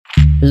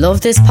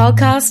Love this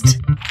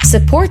podcast?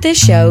 Support this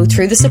show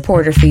through the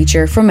supporter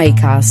feature from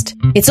Acast.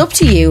 It's up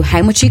to you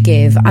how much you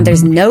give, and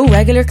there's no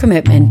regular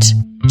commitment.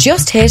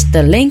 Just hit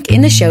the link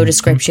in the show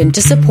description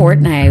to support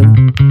now.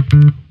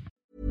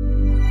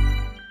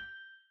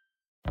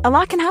 A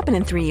lot can happen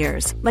in 3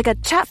 years, like a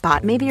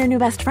chatbot may be your new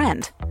best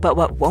friend. But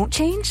what won't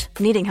change?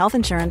 Needing health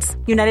insurance.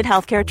 United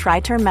Healthcare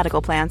Tri-Term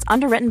Medical Plans,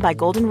 underwritten by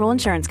Golden Rule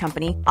Insurance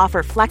Company,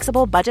 offer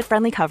flexible,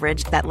 budget-friendly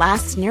coverage that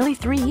lasts nearly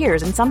 3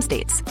 years in some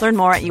states. Learn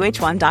more at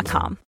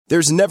uh1.com.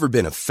 There's never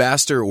been a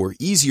faster or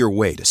easier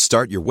way to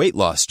start your weight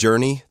loss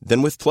journey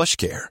than with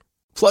PlushCare.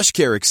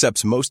 PlushCare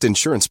accepts most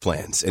insurance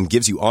plans and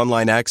gives you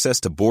online access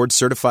to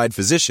board-certified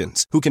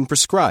physicians who can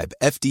prescribe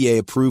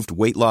FDA-approved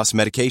weight loss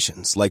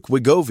medications like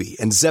Wegovy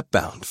and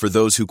Zepbound for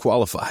those who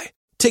qualify.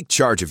 Take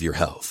charge of your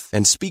health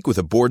and speak with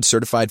a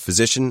board-certified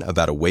physician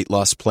about a weight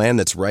loss plan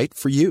that's right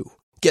for you.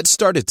 Get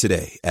started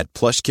today at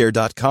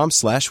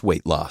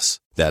plushcare.com/weight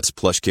loss. That's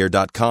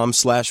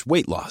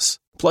plushcare.com/weight loss.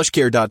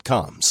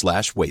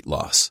 plushcare.com/weight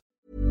loss.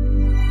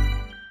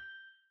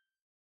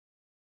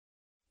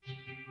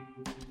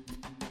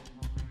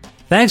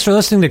 Thanks for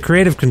listening to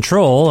Creative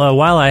Control.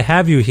 While I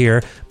have you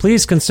here,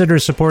 please consider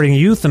supporting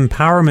Youth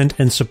Empowerment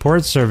and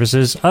Support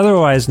Services,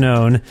 otherwise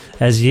known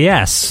as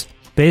YES.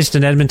 Based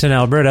in Edmonton,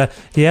 Alberta,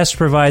 YES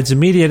provides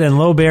immediate and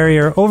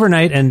low-barrier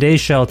overnight and day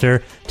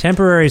shelter,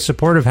 temporary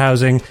supportive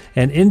housing,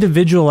 and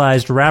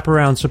individualized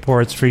wraparound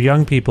supports for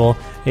young people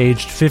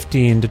aged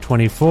 15 to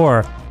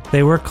 24.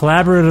 They work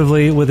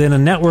collaboratively within a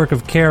network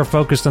of care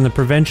focused on the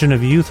prevention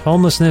of youth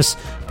homelessness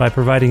by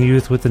providing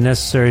youth with the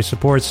necessary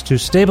supports to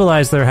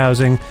stabilize their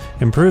housing,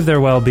 improve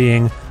their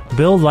well-being,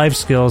 build life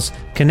skills,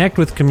 connect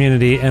with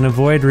community, and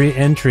avoid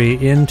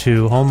re-entry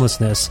into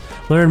homelessness.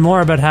 Learn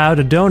more about how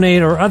to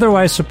donate or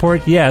otherwise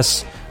support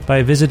YES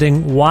by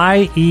visiting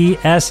yess.org.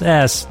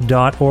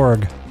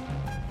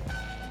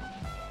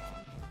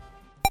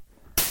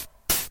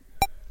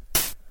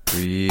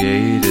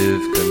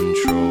 Creative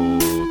Control,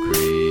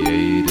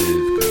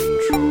 Creative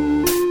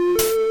Control.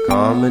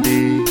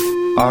 Comedy,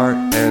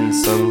 art, and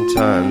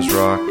sometimes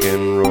rock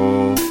and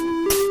roll.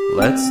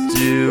 Let's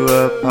do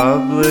a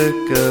public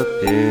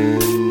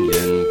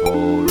opinion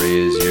poll.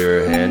 Raise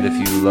your hand if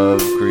you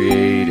love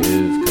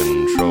Creative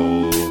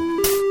Control.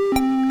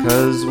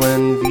 'Cause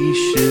when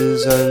Vish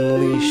is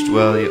unleashed,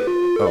 well,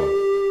 Oh,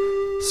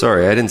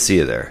 sorry, I didn't see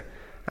you there.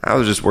 I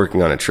was just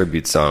working on a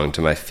tribute song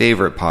to my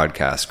favorite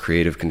podcast,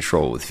 Creative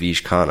Control, with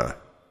Vish Khanna.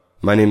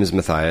 My name is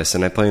Matthias,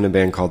 and I play in a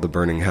band called The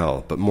Burning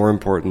Hell, but more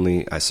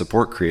importantly, I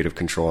support Creative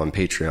Control on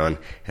Patreon,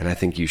 and I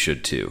think you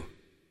should too.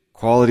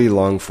 Quality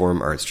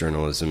long-form arts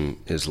journalism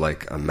is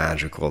like a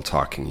magical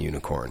talking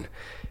unicorn.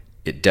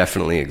 It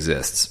definitely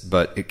exists,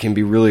 but it can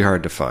be really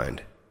hard to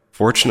find.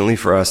 Fortunately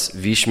for us,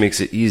 Vish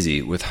makes it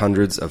easy with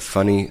hundreds of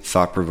funny,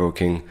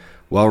 thought-provoking,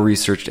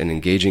 well-researched and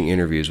engaging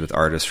interviews with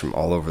artists from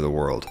all over the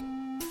world.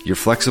 Your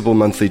flexible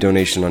monthly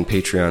donation on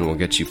Patreon will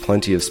get you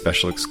plenty of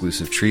special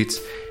exclusive treats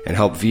and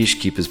help Vish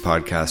keep his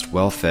podcast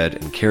well-fed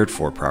and cared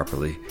for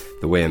properly,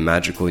 the way a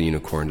magical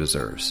unicorn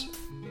deserves.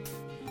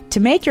 To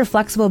make your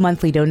flexible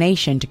monthly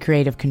donation to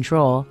Creative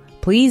Control,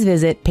 please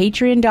visit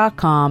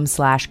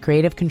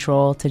patreon.com/Creative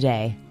Control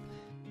today.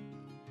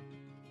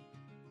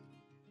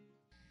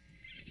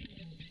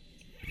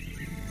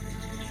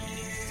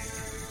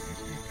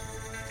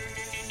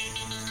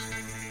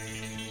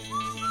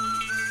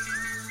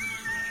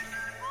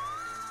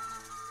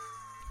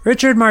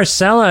 Richard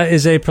Marcella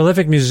is a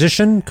prolific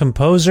musician,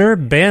 composer,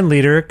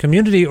 bandleader,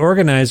 community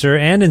organizer,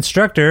 and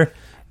instructor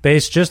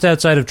based just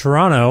outside of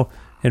Toronto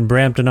in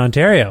Brampton,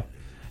 Ontario.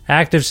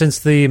 Active since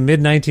the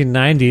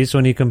mid-1990s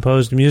when he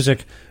composed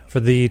music for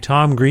the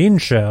Tom Green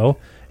Show,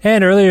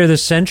 and earlier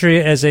this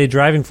century as a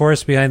driving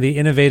force behind the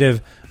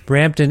innovative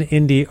Brampton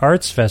Indie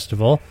Arts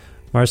Festival,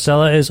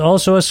 Marcella is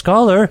also a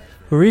scholar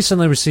who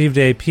recently received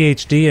a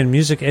PhD in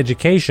music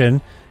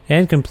education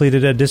and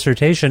completed a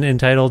dissertation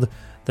entitled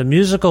The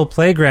Musical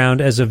Playground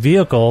as a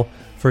Vehicle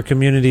for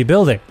Community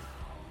Building.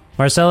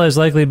 Marcella is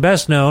likely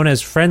best known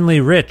as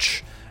Friendly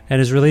Rich, and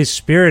has released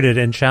spirited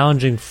and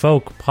challenging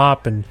folk,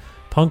 pop, and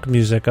punk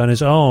music on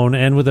his own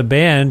and with a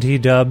band he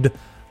dubbed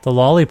the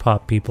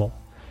Lollipop People.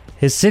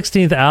 His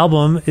 16th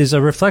album is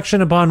a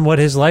reflection upon what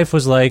his life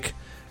was like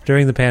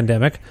during the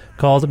pandemic,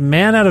 called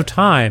Man Out of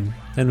Time,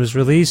 and was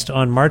released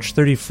on March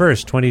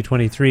 31st,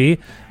 2023,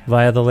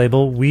 via the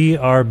label We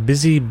Are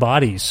Busy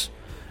Bodies.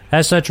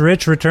 As such,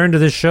 Rich returned to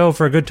this show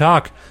for a good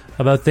talk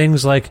about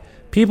things like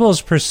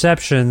people's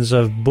perceptions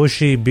of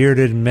bushy,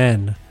 bearded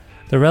men,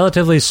 the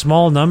relatively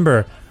small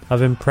number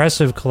of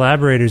impressive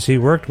collaborators he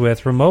worked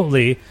with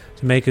remotely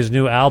to make his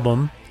new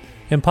album,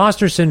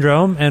 imposter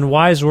syndrome, and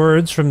wise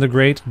words from the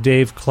great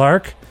Dave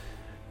Clark,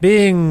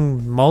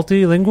 being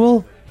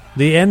multilingual,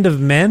 the end of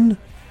men,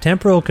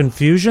 temporal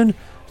confusion,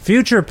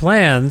 future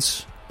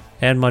plans,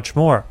 and much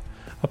more.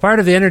 A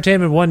part of the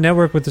Entertainment One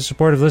network with the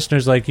support of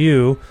listeners like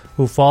you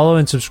who follow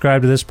and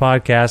subscribe to this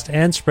podcast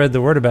and spread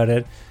the word about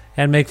it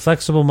and make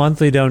flexible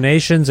monthly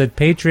donations at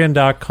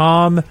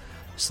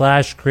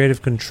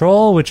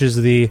patreon.com/creativecontrol, which is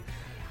the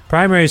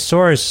primary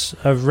source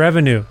of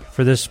revenue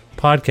for this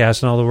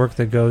podcast and all the work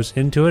that goes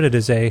into it. It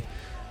is a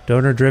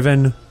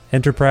donor-driven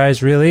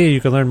enterprise, really.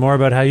 You can learn more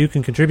about how you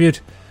can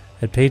contribute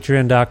at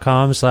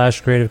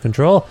patreon.com/Creative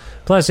Control.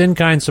 Plus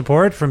in-kind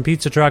support from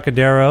Pizza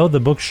Trocadero, The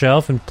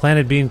Bookshelf, and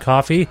Planet Bean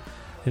Coffee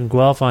in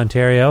Guelph,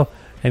 Ontario,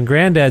 and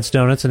Granddad's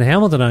Donuts in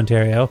Hamilton,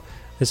 Ontario.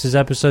 This is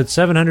episode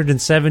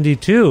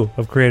 772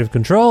 of Creative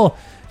Control,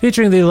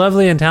 featuring the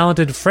lovely and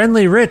talented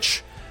Friendly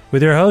Rich,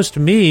 with your host,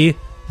 me,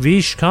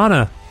 Vish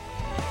Khanna.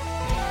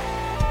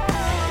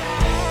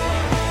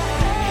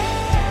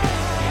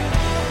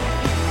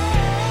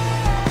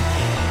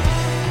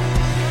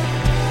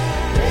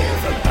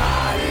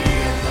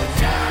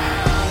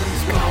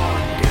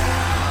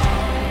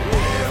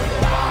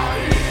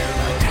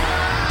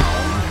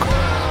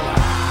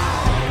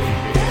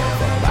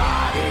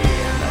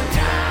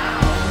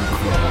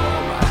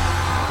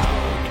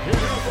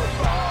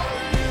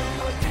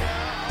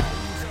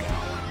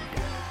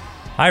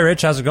 Hi,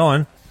 Rich. How's it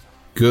going?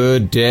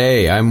 Good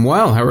day. I'm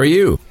well. How are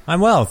you?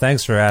 I'm well.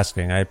 Thanks for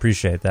asking. I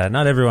appreciate that.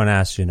 Not everyone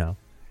asks, you know.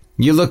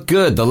 You look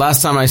good. The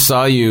last time I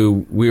saw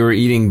you, we were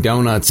eating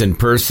donuts in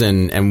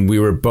person, and we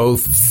were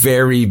both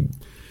very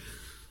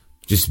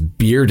just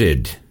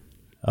bearded.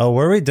 Oh,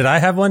 were we? Did I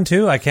have one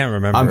too? I can't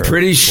remember. I'm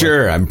pretty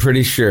sure.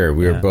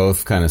 We were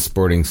both kind of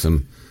sporting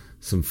some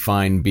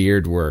fine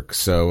beard work.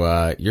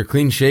 So you're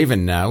clean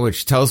shaven now,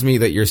 which tells me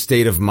that your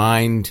state of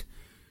mind...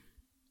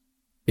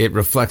 It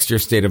reflects your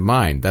state of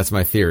mind. That's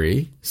my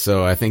theory.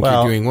 So I think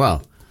you're doing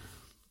well.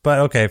 But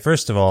okay,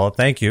 first of all,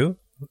 thank you.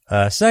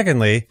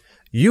 Secondly,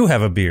 you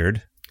have a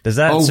beard. Does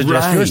that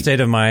suggest your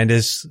state of mind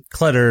is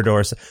cluttered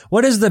or...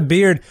 What is the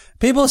beard?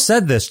 People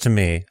said this to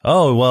me.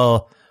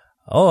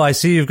 I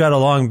see you've got a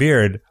long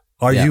beard.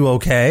 Are you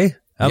okay?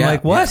 I'm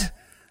like, what?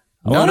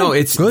 Yeah. No,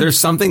 it's good. There's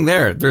something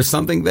there. There's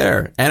something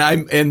there.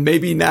 And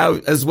maybe now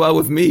as well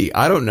with me.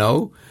 I don't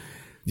know.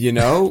 You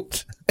know?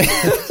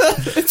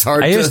 It's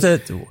hard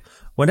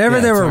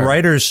Whenever there were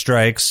writers'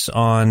 strikes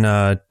in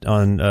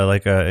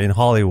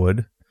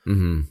Hollywood,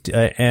 and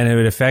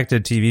it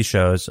affected TV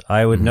shows,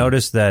 I would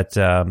notice that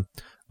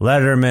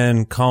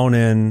Letterman,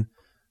 Conan,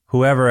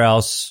 whoever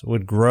else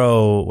would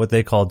grow what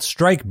they called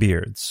strike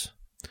beards.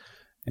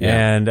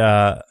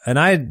 Yeah.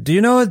 And do you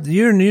know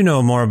you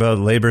know more about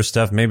labor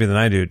stuff maybe than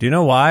I do. Do you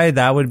know why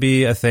that would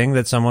be a thing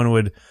that someone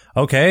would?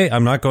 Okay,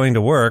 I'm not going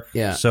to work.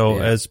 Yeah. So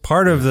as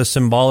part of the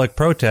symbolic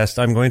protest,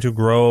 I'm going to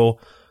grow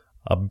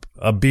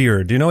a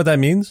beard. Do you know what that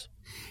means?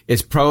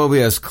 It's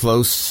probably as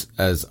close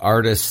as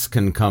artists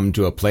can come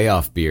to a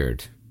playoff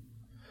beard.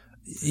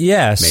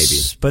 Yes, maybe.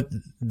 But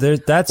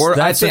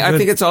I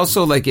think it's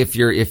also like if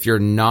you're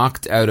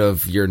knocked out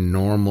of your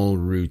normal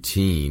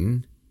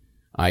routine,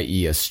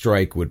 i.e. a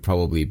strike would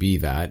probably be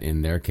that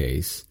in their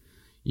case,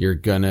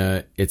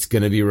 it's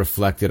gonna be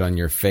reflected on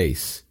your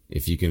face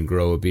if you can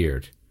grow a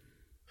beard.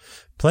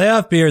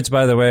 Playoff beards,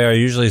 by the way, are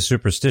usually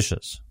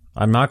superstitious.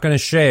 I'm not going to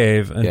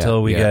shave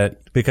until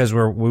because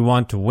we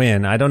want to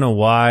win. I don't know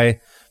why.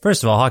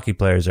 First of all, hockey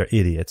players are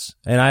idiots,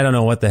 and I don't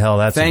know what the hell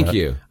that's about. Thank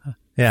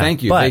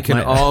you. They can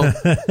all.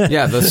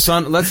 The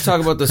son. Let's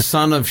talk about the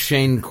son of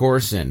Shane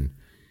Corson.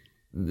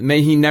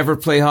 May he never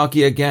play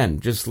hockey again.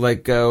 Just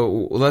like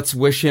let's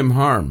wish him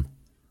harm.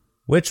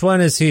 Which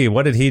one is he?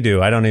 What did he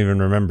do? I don't even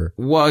remember.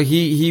 Well,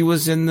 he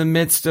was in the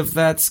midst of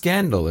that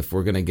scandal. If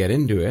we're going to get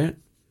into it.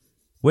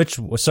 I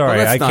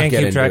can't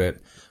keep track.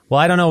 Well,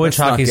 I don't know which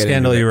hockey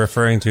scandal you're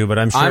referring to, but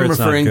I'm sure I'm it's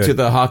not referring good. to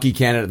the Hockey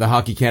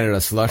Canada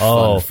slush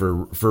fund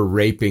for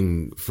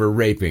raping.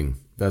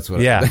 That's what.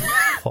 Yeah,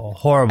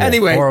 horrible.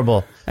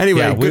 Horrible.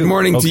 Anyway, good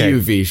morning to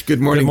you, Vish. Good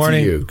morning to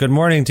you. Good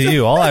morning to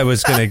you. All I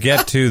was going to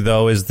get to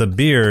though is the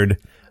beard,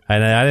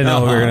 and I didn't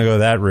know we were going to go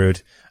that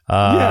route.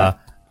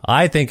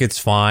 I think it's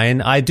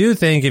fine. I do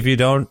think if you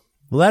don't,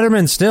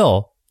 Letterman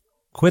still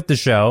quit the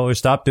show or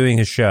stopped doing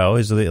his show,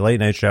 his late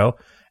night show.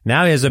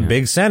 Now he has a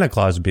big Santa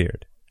Claus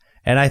beard.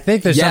 And I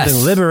think there's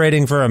something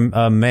liberating for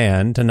a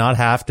man to not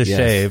have to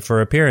shave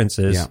for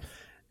appearances,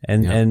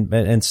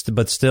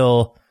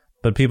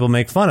 but people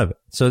make fun of it.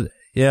 So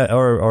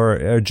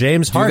or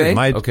James Harden. And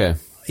I'm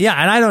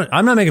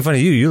not making fun of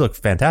you. You look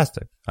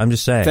fantastic. I'm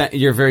just saying.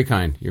 You're very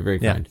kind. You're very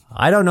kind.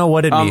 I don't know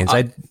what it means.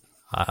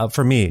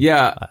 For me.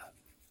 Yeah.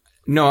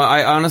 No,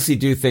 I honestly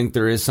do think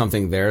there is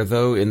something there,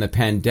 though. In the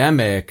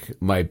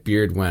pandemic, my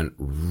beard went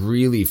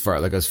really far,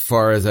 like as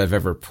far as I've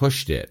ever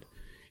pushed it.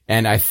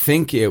 And I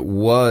think it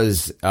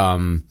was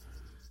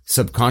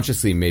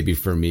subconsciously maybe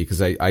for me because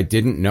I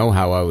didn't know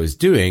how I was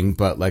doing.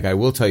 But like I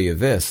will tell you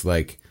this,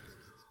 like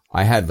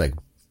I had like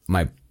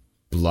my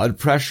blood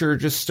pressure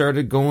just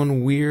started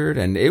going weird,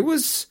 and it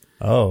was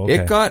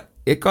it got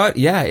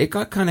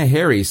kind of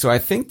hairy. So I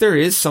think there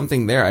is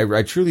something there.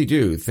 I truly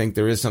do think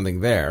there is something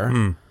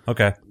there.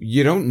 Okay.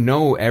 You don't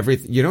know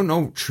everything. You don't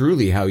know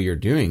truly how you're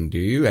doing, do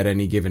you? At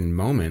any given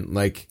moment,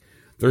 like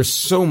there's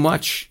so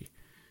much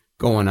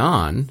going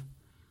on.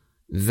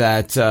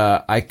 That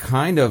I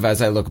kind of,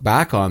 as I look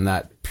back on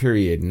that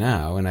period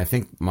now, and I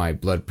think my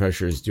blood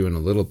pressure is doing a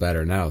little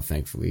better now,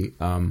 thankfully.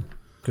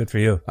 Good for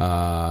you.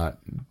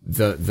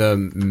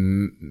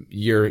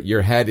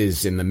 Your head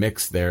is in the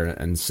mix there,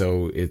 and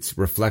so it's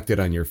reflected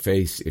on your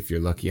face if you're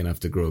lucky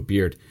enough to grow a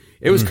beard.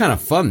 It was kind of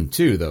fun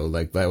too, though.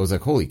 Like I was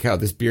like, holy cow,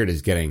 this beard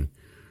is getting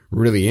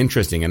really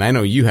interesting. And I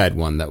know you had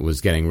one that was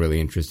getting really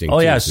interesting. Oh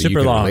too, yeah, so super you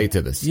can long. relate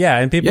to this. Yeah,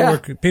 and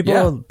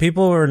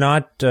people were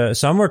not.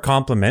 Some were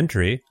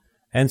complimentary,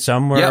 and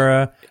some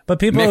were. But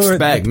people mixed were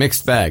bag.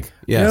 Yes.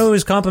 You know who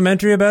was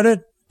complimentary about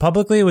it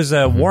publicly? It was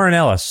Warren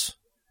Ellis.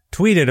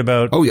 Tweeted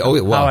about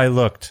how I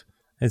looked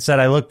and said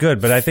I look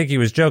good, but I think he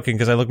was joking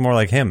because I look more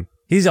like him.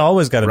 He's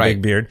always got a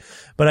big beard,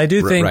 but I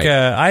do think,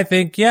 I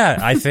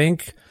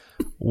think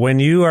when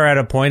you are at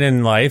a point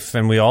in life,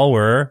 and we all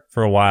were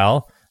for a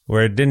while,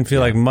 where it didn't feel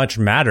like much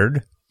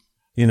mattered,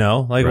 you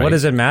know, like what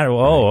does it matter?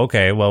 Oh,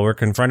 okay, well, we're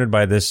confronted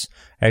by this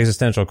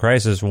existential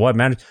crisis. What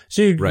matters?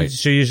 So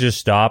you just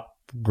stop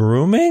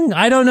grooming?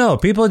 I don't know.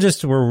 People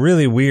just were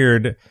really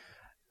weird.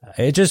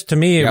 It just, to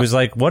me, it was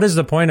like, what is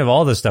the point of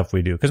all the stuff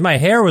we do? Because my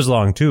hair was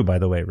long too, by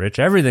the way, Rich.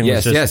 Everything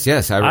was just...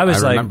 Yes. I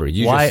was remember.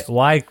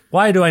 Like,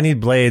 why do I need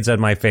blades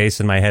on my face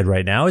and my head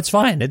right now? It's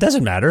fine. It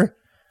doesn't matter.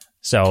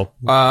 So...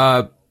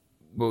 well,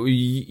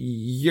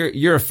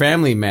 you're a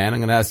family man. I'm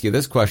going to ask you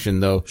this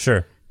question, though.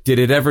 Sure. Did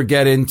it ever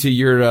get into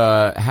your...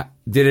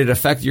 did it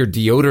affect your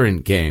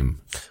deodorant game?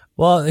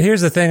 Well,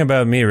 here's the thing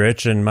about me,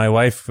 Rich, and my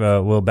wife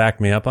will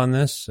back me up on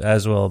this,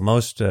 as will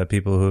most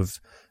people who've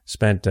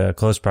spent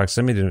close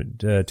proximity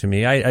to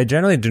me. I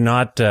generally do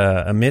not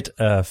emit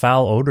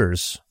foul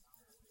odors.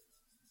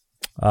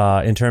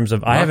 In terms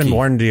of, I haven't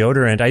worn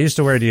deodorant. I used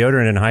to wear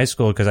deodorant in high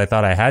school because I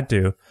thought I had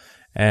to,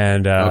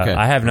 and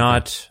I have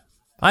not.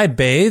 I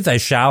bathe, I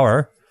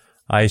shower,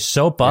 I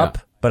soap up,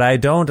 but I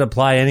don't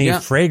apply any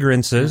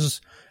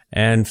fragrances.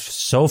 And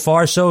so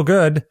far, so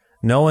good.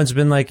 No one's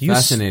been like, you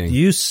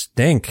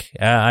stink.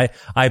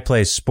 I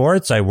play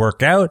sports, I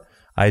work out,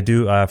 I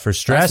do for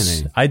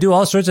stress, I do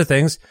all sorts of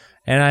things.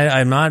 And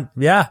I'm not,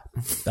 I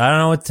don't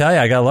know what to tell you.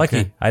 I got lucky.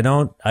 Okay.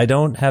 I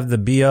don't have the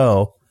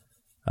BO,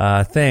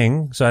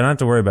 thing, so I don't have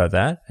to worry about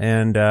that.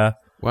 And,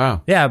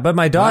 wow. Yeah, but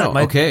my daughter,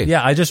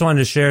 I just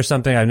wanted to share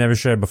something I've never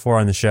shared before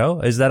on the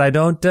show, is that I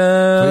don't,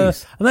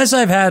 unless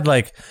I've had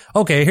like,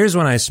 okay, here's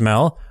when I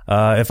smell,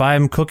 if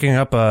I'm cooking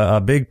up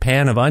a big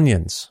pan of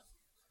onions.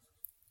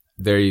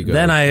 There you go.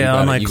 Then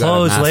on my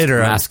clothes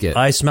later,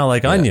 I smell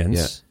like onions.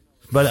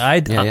 Yeah. But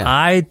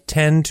I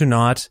tend to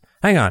not,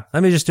 hang on,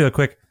 let me just do a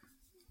quick,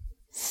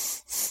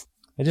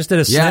 I just did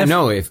a sniff. Yeah,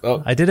 no.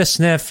 I did a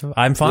sniff.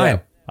 I'm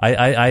fine.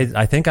 Yeah.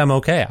 I think I'm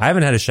okay. I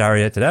haven't had a shower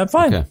yet today. I'm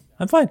fine. Okay.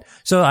 I'm fine.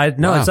 So it's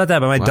not that.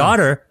 But my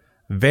daughter,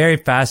 very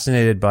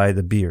fascinated by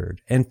the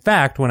beard. In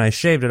fact, when I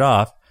shaved it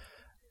off,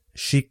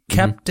 she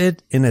kept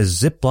it in a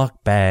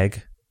Ziploc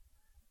bag.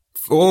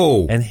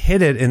 Oh. And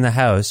hid it in the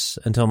house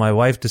until my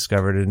wife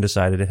discovered it and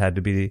decided it had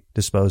to be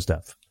disposed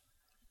of.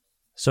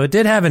 So it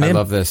did have an... I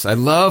love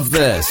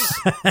this.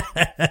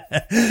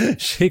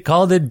 She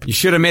called it... You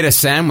should have made a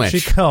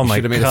sandwich. Oh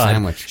my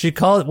God. She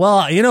called...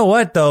 Well, you know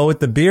what, though? With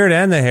the beard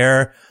and the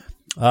hair,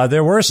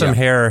 there were some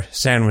hair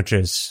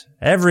sandwiches.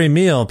 Every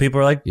meal, people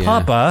are like,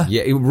 Papa.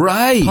 Yeah,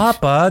 right.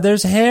 Papa,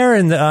 there's hair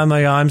in the... I'm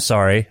like, I'm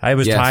sorry. I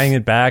was tying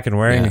it back and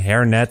wearing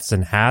hair nets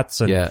and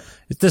hats. And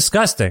it's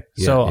disgusting.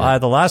 So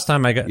the last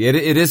time I got... It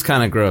is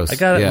kind of gross. I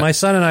got my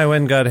son and I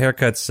went and got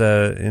haircuts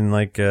in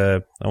like,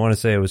 I want to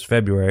say it was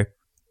February.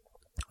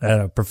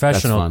 At a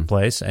professional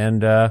place,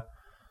 and it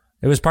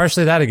was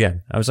partially that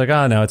again. I was like,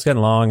 oh no, it's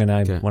getting long,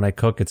 and when I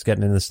cook, it's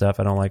getting into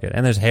stuff. I don't like it,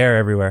 and there's hair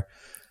everywhere.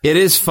 It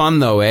is fun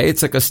though, eh?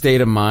 It's like a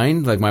state of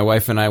mind. Like my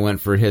wife and I went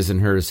for his and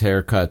hers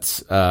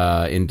haircuts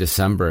in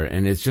December,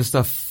 and it's just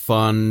a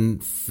fun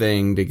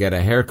thing to get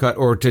a haircut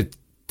or to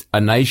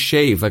a nice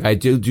shave. Like I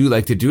do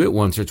like to do it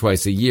once or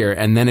twice a year,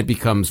 and then it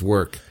becomes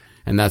work,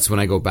 and that's when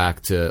I go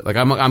back to like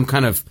I'm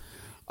kind of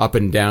up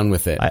and down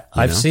with it.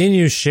 I've seen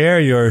you share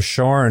your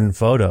shorn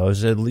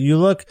photos. You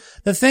look,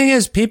 the thing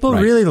is, people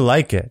really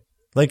like it.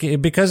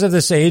 Like, because of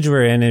this age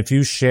we're in, if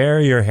you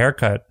share your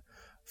haircut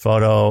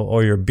photo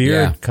or your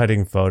beard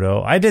cutting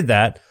photo, I did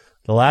that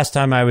the last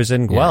time I was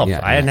in Guelph.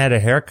 I hadn't had a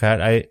haircut.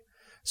 I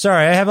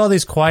have all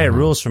these quiet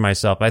rules for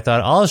myself. I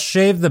thought, I'll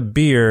shave the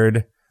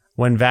beard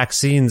when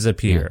vaccines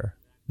appear.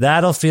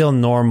 That'll feel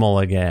normal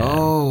again.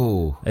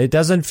 Oh. It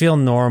doesn't feel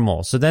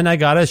normal. So then I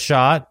got a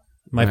shot,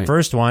 my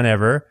first one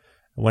ever,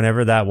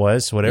 whenever that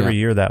was, whatever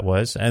year that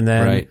was. And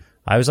then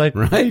I was like,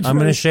 I'm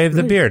going to shave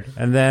the beard.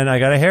 And then I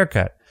got a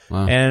haircut.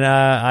 Wow. And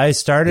I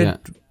started,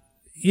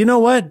 you know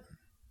what?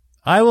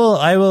 I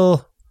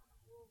will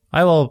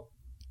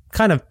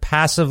kind of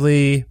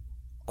passively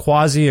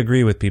quasi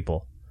agree with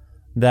people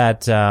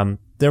that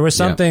there was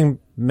something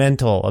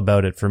mental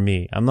about it for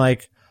me. I'm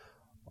like,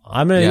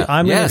 I'm going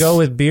to go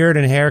with beard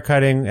and hair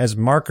cutting as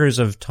markers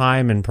of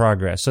time and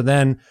progress. So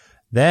then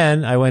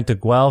I went to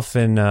Guelph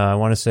in, I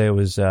want to say it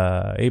was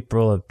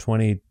April of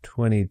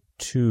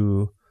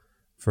 2022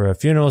 for a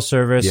funeral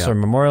service or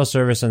memorial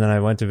service, and then I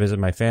went to visit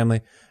my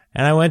family.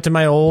 And I went to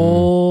my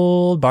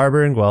old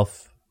barber in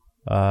Guelph,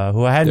 who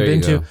I hadn't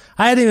been to.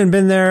 I hadn't even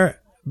been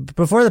there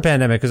before the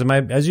pandemic because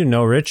as you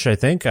know, Rich, I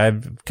think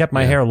I've kept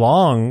my hair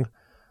long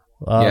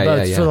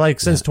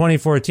Since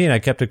 2014, I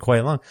kept it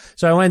quite long.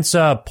 So I went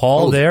saw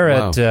Paul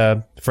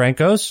at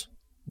Franco's,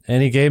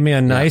 and he gave me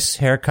a nice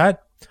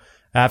haircut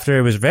after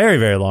it was very,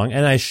 very long,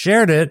 and I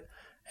shared it,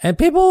 and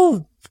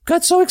people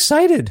got so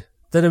excited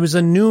that it was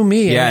a new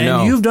me. Yeah,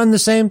 and you've done the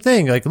same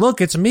thing. Like,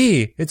 look, it's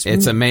me. It's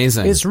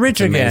amazing. It's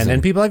Rich again.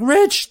 And people are like,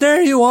 Rich,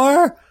 there you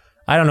are.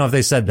 I don't know if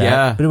they said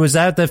that, but was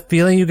that the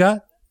feeling you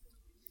got?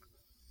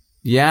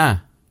 Yeah.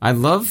 I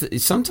love,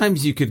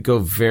 sometimes you could go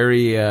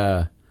very,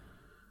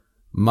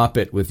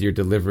 Muppet with your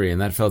delivery,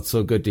 and that felt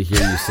so good to hear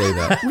you say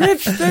that.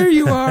 Rich, there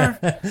you are.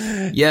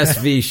 Yes,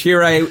 Vish,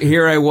 here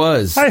I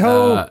was. Hi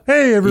ho!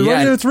 Hey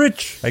everybody, it's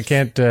Rich. I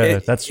can't.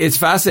 It's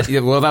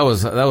fascinating. Well, that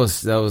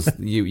was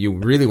you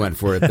really went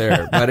for it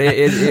there, but it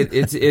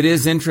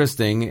is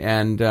interesting,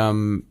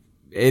 and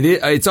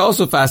it's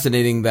also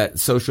fascinating that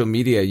social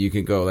media, you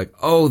can go like,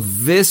 oh,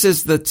 this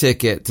is the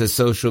ticket to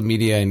social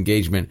media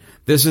engagement.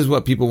 This is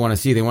what people want to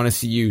see. They want to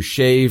see you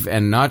shave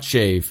and not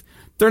shave.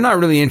 They're not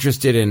really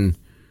interested in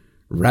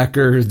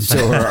records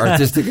or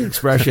artistic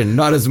expression,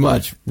 not as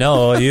much.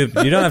 No, you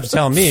don't have to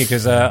tell me,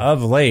 because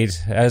of late,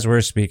 as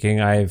we're speaking,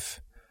 I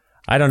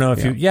don't know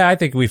if I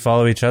think we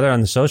follow each other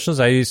on the socials.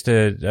 I used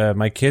to,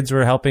 my kids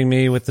were helping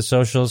me with the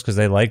socials because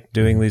they like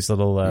doing these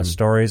little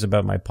stories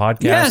about my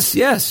podcast.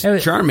 Yes,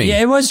 charming.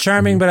 Yeah, it was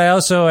charming, but I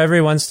also,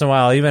 every once in a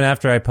while, even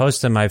after I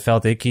post them, I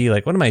felt icky.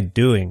 Like, what am I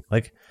doing?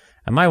 Like,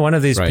 am I one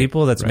of these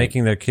people that's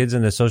making their kids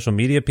into social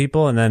media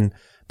people, and then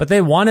but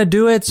they want to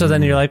do it. So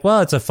then you're like, well,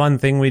 it's a fun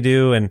thing we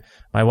do. And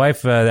my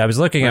wife, I was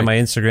looking at my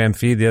Instagram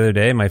feed the other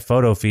day, my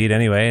photo feed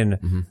anyway,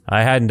 and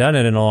I hadn't done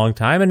it in a long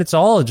time. And it's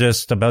all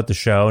just about the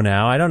show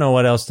now. I don't know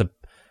what else to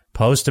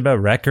post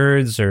about,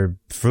 records or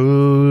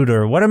food,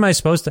 or what am I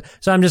supposed to?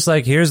 So I'm just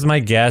like, here's my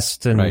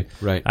guest. And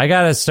I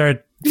got to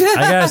start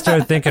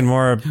thinking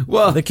more.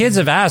 Well, the kids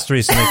have asked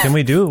recently,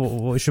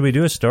 should we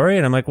do a story?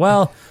 And I'm like,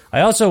 well,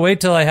 I also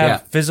wait till I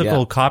have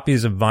physical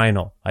copies of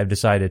vinyl. I've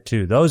decided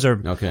too. Those are,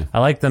 I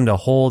like them to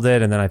hold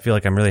it. And then I feel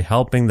like I'm really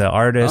helping the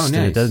artist.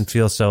 And it doesn't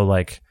feel so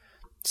like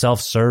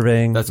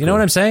self-serving. You know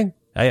what I'm saying?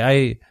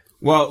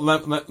 Well,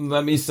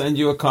 let me send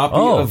you a copy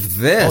of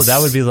this. Oh,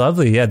 that would be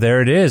lovely. Yeah,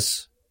 there it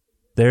is.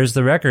 There's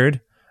the record.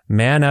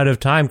 Man Out of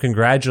Time.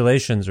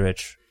 Congratulations,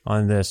 Rich,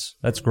 on this.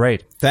 That's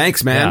great.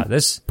 Thanks, man. Yeah,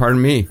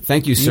 pardon me.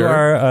 Thank you, sir. You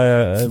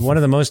are one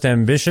of the most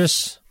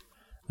ambitious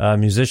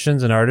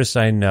musicians and artists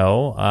I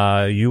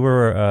know. You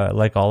were,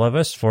 like all of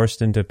us,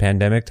 forced into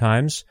pandemic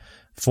times,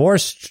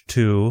 forced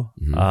to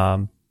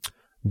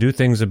do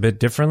things a bit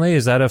differently.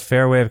 Is that a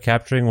fair way of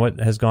capturing what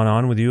has gone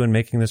on with you in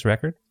making this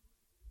record?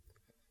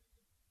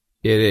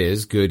 It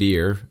is. Good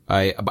ear.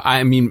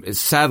 I mean,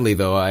 sadly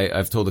though,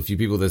 I've told a few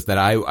people this, that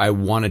I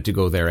wanted to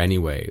go there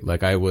anyway.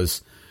 Like, I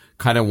was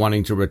kind of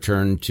wanting to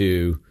return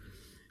to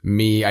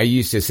me. I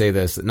used to say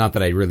this, not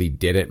that I really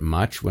did it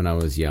much when I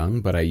was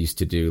young, but I used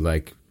to do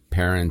like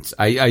parents.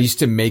 I used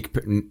to make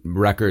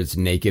records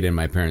naked in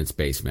my parents'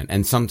 basement,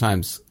 and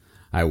sometimes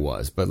I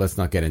was, but let's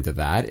not get into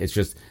that. It's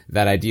just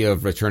that idea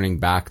of returning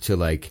back to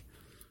like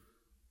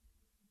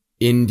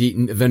indie,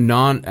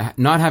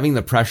 not having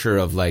the pressure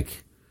of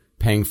like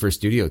paying for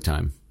studio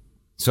time.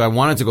 So I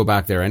wanted to go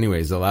back there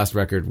anyways. The last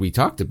record we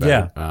talked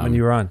about, when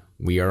you were on,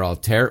 we are all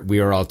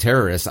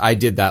terrorists. I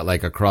did that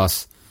like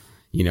across,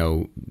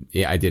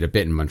 I did a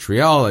bit in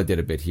Montreal. I did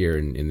a bit here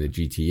in the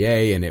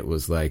GTA, and it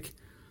was like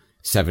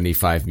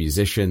 75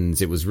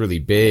 musicians. It was really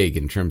big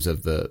in terms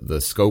of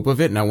the scope of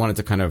it. And I wanted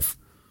to kind of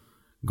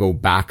go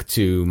back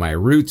to my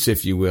roots,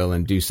 if you will,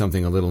 and do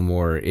something a little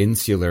more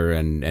insular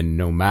and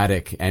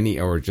nomadic,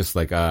 or just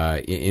like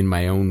in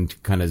my own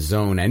kind of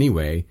zone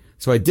anyway.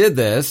 So I did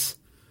this.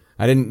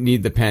 I didn't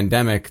need the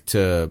pandemic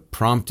to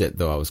prompt it,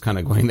 though. I was kind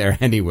of going there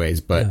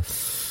anyways. But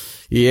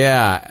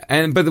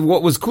but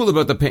what was cool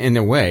about in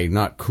a way,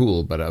 not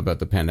cool, but about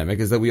the pandemic,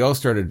 is that we all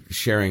started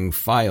sharing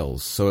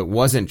files. So it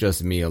wasn't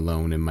just me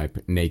alone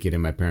naked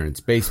in my parents'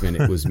 basement.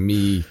 It was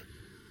me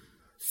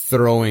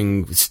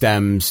throwing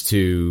stems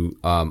to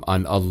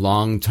a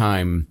long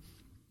time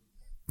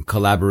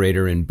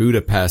collaborator in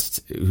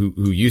Budapest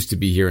who used to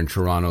be here in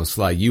Toronto,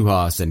 Sly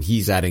Juhas, and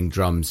he's adding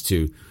drums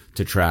to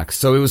tracks.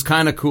 So it was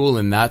kind of cool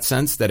in that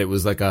sense that it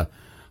was like a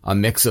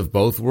mix of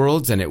both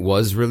worlds, and it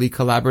was really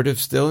collaborative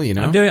still,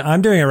 I'm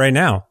doing it right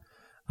now.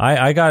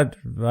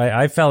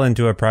 I fell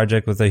into a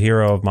project with a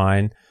hero of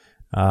mine,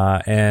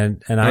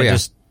 and I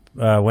just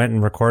went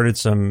and recorded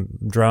some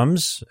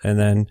drums and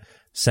then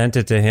sent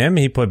it to him.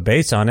 He put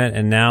bass on it,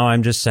 and now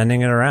I'm just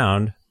sending it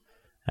around,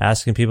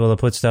 asking people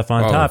to put stuff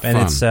on top. Fun.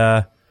 And it's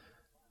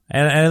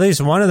and at least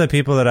one of the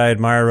people that I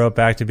admire wrote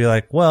back to be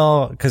like,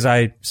 well, because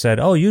I said,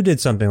 oh, you did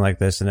something like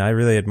this, and I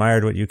really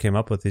admired what you came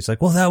up with. He's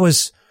like, well, that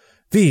was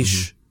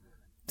Vish.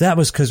 That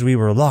was because we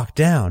were locked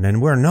down,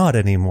 and we're not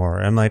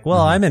anymore. I'm like,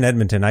 well, I'm in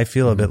Edmonton. I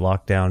feel a bit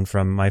locked down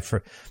from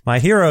my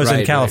heroes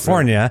in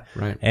California,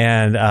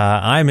 and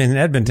I'm in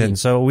Edmonton,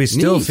 so we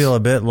still feel a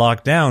bit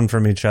locked down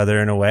from each other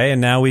in a way. And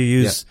now we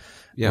use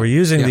we're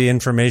using the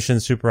information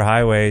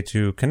superhighway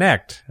to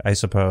connect, I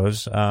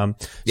suppose. So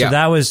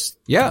that was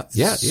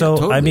So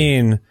totally. I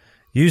mean,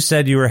 you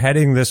said you were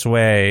heading this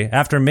way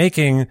after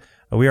making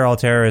We Are All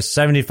Terrorists,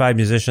 75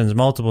 musicians,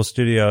 multiple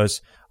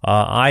studios.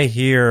 I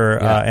hear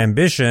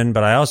Ambition,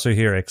 but I also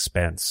hear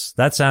Expense.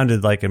 That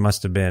sounded like it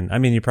must have been. I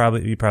mean, you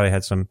probably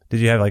had some.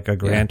 Did you have like a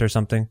grant or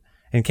something?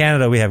 In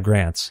Canada, we have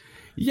grants.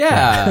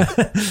 Yeah.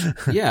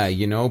 Yeah,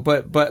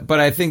 but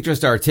I think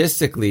just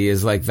artistically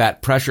is like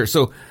that pressure.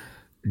 So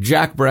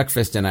Jack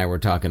Breakfast and I were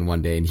talking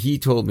one day, and he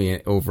told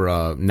me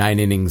over 9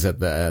 innings at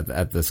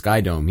the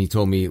Sky Dome, he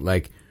told me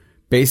like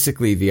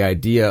basically the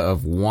idea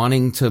of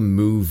wanting to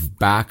move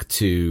back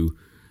to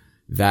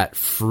that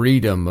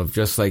freedom of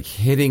just like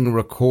hitting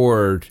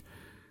record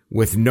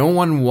with no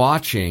one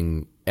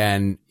watching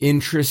and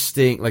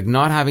interesting, like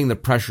not having the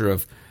pressure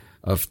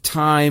of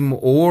time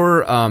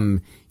or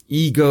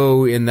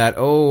ego in that,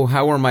 oh,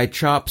 how are my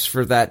chops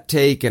for that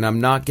take, and I'm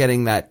not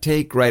getting that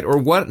take right, or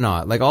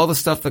whatnot, like all the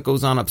stuff that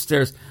goes on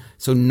upstairs.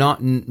 So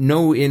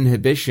no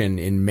inhibition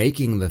in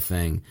making the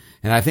thing.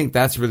 And I think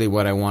that's really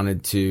what I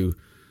wanted to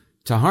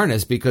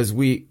harness, because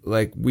we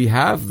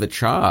have the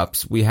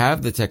chops, we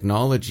have the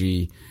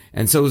technology.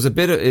 And so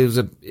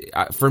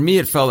for me,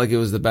 it felt like it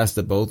was the best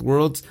of both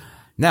worlds.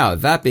 Now,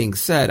 that being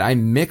said, I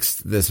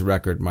mixed this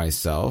record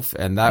myself,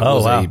 and that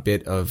was a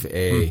bit of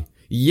a,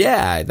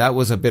 that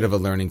was a bit of a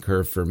learning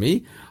curve for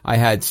me. I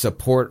had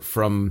support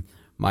from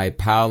my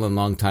pal and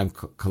longtime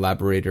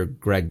collaborator,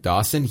 Greg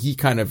Dawson. He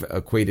kind of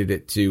equated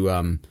it to,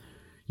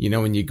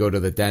 when you go to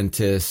the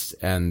dentist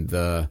and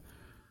the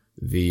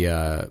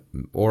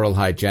oral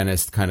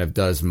hygienist kind of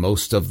does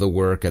most of the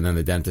work, and then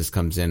the dentist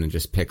comes in and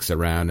just picks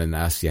around and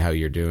asks you how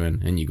you're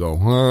doing, and you go,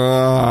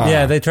 ah.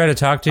 Yeah, they try to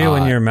talk to you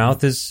when your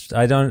mouth is,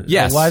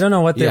 yes. Well, I don't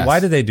know why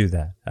do they do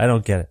that? I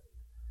don't get it.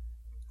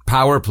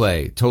 Power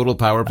play, total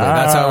power play.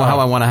 That's how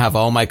I want to have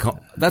all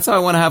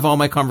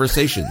my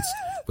conversations.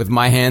 With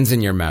my hands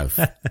in your mouth.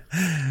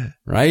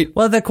 Right?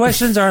 Well, the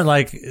questions aren't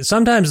like,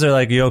 sometimes they're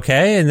like, you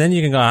okay? And then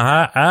you can go,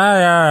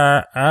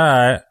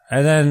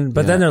 and then,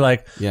 but then they're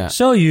like,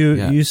 so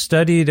you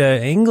studied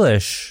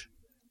English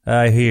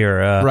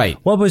here. Right.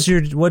 What was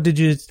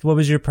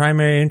your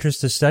primary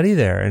interest to study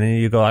there? And then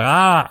you go like,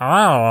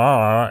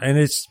 and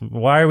it's,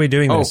 why are we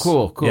doing this?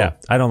 Oh, cool. Yeah,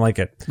 I don't like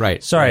it.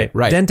 Right. Sorry.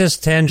 Right.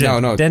 Dentist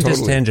tangent. No, Dentist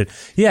totally. tangent.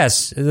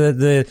 Yes.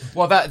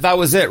 Well, that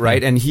was it,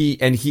 right? And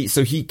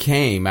he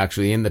came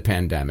actually in the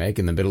pandemic,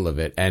 in the middle of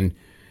it, and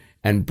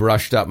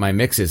brushed up my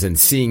mixes, and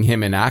seeing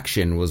him in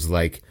action was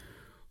like,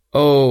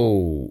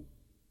 oh,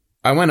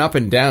 I went up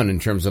and down in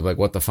terms of like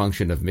what the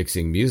function of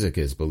mixing music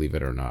is, believe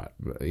it or not.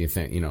 You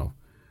think,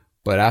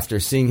 but after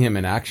seeing him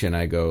in action,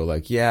 I go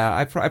like, yeah,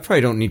 I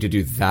probably don't need to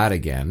do that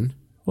again.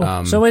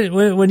 Well, so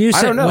when you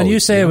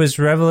say it was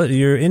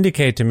you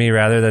indicate to me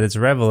rather that it's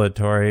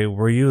revelatory.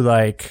 Were you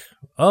like,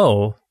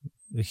 oh,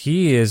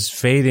 he is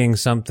fading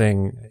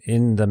something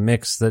in the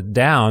mix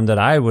that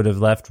I would have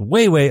left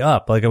way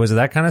up? Like, was it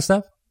that kind of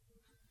stuff?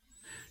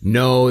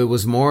 No, it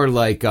was more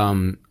like,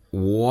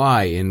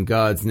 why in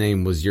God's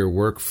name was your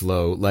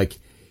workflow like?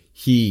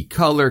 He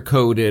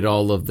color-coded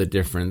all of the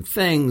different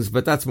things,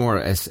 but that's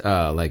more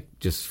like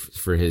just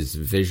for his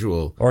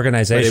visual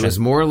organization. But it was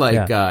more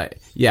like,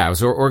 it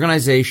was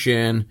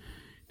organization,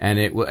 and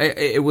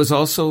it was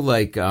also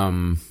like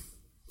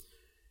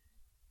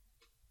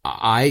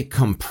I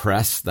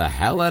compressed the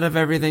hell out of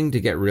everything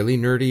to get really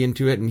nerdy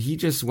into it, and he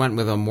just went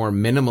with a more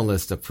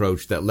minimalist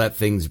approach that let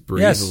things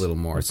breathe a little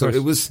more. So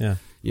it was,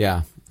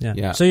 yeah.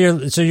 So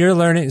you're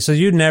learning. So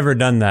you'd never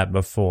done that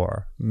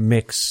before,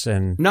 mix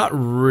and not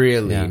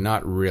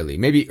really.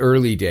 Maybe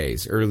early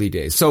days.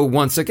 So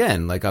once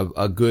again, like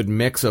a good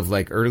mix of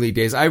like early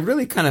days. I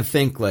really kind of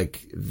think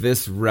like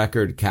this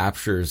record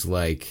captures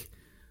like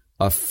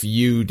a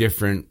few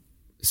different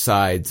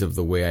sides of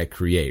the way I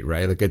create.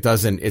 Right? Like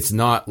it's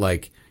not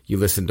like you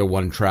listen to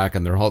one track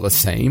and they're all the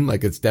same.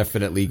 Like it's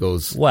definitely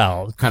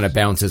kind of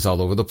bounces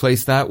all over the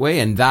place that way.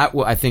 And that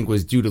I think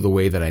was due to the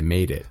way that I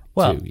made it.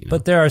 Well,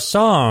 but there are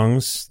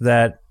songs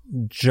that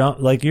jump,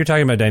 like you're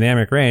talking about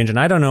dynamic range, and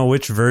I don't know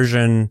which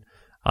version.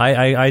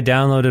 I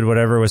downloaded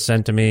whatever was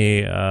sent to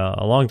me a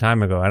long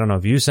time ago. I don't know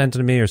if you sent it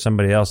to me or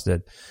somebody else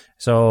did.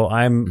 So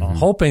I'm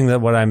hoping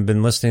that what I've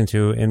been listening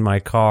to in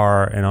my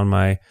car and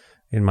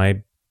in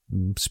my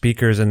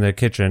speakers in the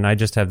kitchen, I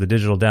just have the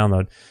digital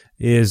download,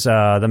 is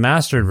the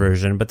mastered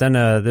version. But then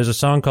there's a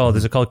song called,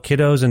 is it called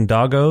Kiddos and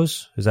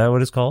Doggos? Is that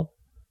what it's called?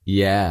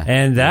 Yeah.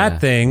 And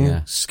that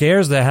thing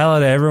scares the hell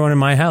out of everyone in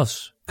my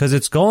house because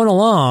it's going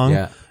along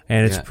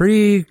and it's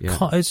pretty,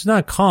 it's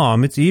not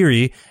calm, it's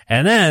eerie.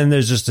 And then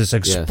there's just this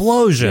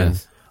explosion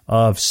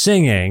of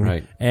singing.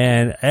 Right.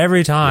 And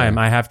every time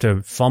I have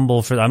to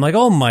fumble I'm like,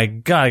 oh my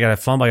God, I got to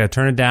fumble. I got to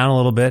turn it down a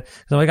little bit.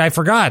 I'm like, I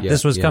forgot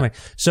this was coming.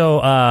 So,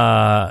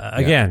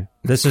 again,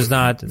 this is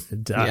not,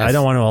 I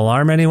don't want to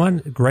alarm anyone.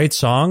 Great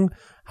song.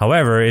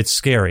 However, it's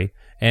scary.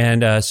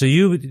 And so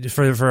you,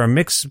 for a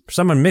mix,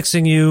 someone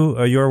mixing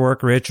your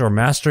work, Rich, or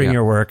mastering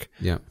your work,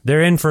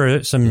 they're in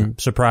for some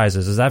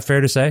surprises. Is that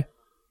fair to say?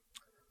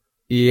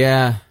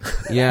 Yeah,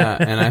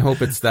 and I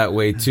hope it's that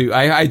way too.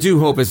 I do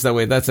hope it's that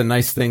way. That's a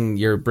nice thing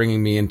you're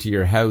bringing me into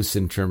your house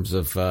in terms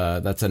of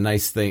that's a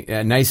nice thing,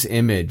 a nice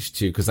image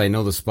too, because I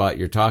know the spot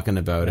you're talking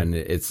about, and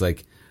it's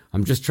like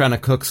I'm just trying to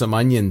cook some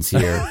onions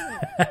here.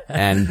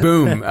 And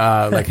boom,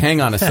 like, hang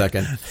on a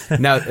second.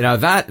 Now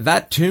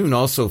that tune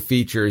also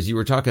features, you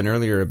were talking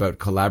earlier about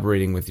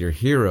collaborating with your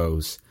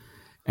heroes.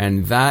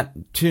 And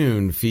that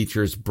tune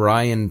features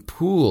Brian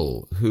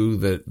Poole, who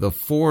the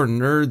four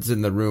nerds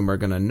in the room are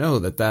going to know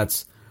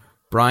that's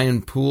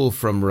Brian Poole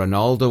from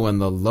Ronaldo and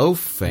the Loaf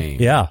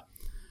fame. Yeah.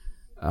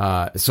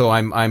 So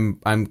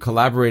I'm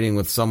collaborating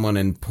with someone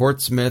in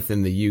Portsmouth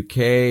in the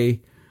UK,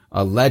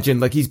 a legend.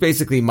 Like, he's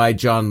basically my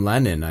John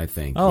Lennon, I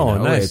think. Oh,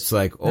 nice. It's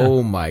like,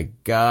 oh my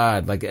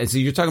God. Like, so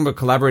you're talking about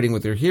collaborating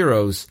with your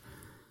heroes,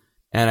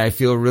 and I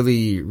feel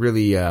really,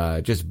 really,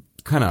 just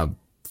kind of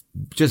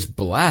just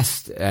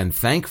blessed and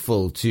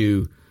thankful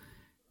to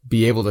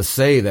be able to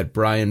say that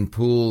Brian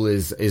Poole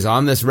is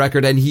on this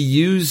record, and he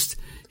used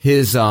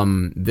his,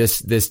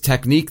 this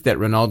technique that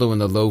Ronaldo and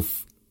the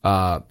Loaf,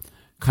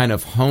 kind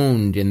of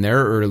honed in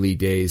their early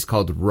days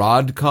called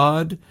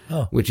Rodcod,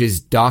 which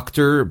is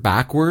doctor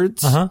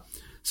backwards. Uh-huh.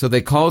 So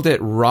they called it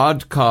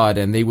Rodcod,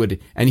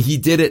 and he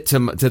did it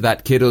to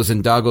that kiddos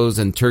and doggos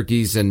and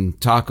turkeys and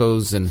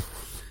tacos and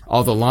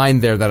all the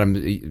line there that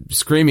I'm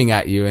screaming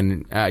at you.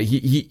 And,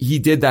 he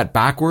did that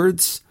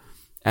backwards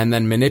and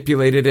then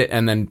manipulated it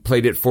and then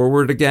played it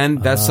forward again.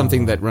 That's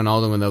something that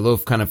Ronaldo and the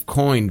Loaf kind of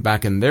coined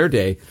back in their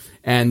day.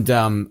 And,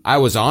 I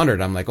was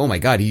honored. I'm like, oh my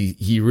God,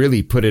 he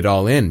really put it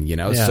all in,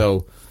 Yeah.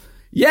 So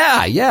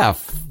yeah.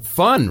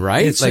 Fun,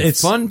 right?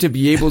 It's fun to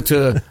be able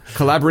to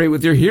collaborate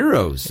with your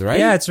heroes, right?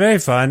 Yeah, it's very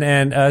fun.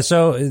 And,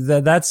 so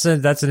that's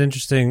an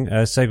interesting,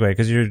 segue,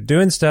 because you're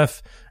doing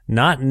stuff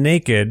not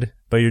naked,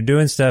 but you're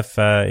doing stuff,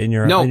 in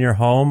your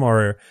home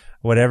or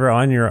whatever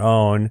on your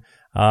own.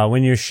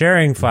 When you're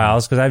sharing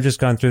files, because I've just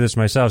gone through this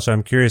myself, so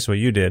I'm curious what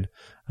you did.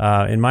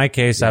 In my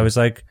case, I was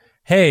like,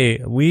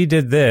 hey, we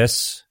did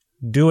this.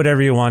 Do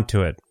whatever you want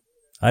to it.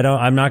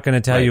 I'm not going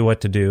to tell you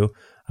what to do.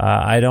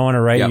 I don't want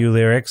to write you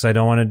lyrics. I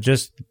don't want to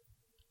just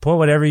put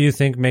whatever you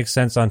think makes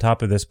sense on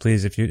top of this,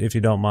 please, if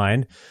you don't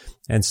mind.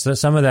 And so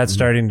some of that's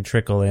starting to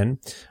trickle in.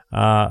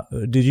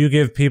 Did you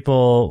give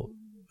people,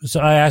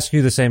 so I ask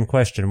you the same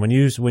question. When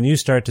you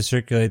start to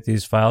circulate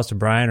these files to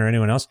Brian or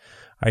anyone else,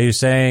 are you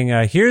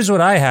saying, here's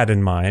what I had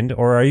in mind?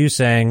 Or are you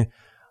saying,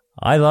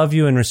 I love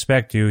you and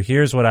respect you.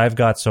 Here's what I've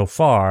got so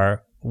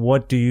far.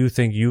 What do you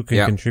think you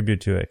can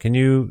contribute to it? Can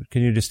you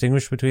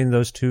distinguish between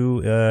those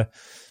two,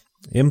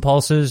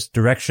 impulses,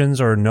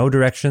 directions, or no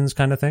directions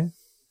kind of thing?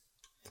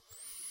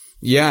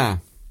 Yeah.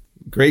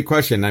 Great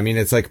question. I mean,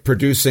 it's like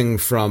producing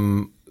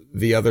from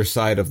the other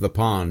side of the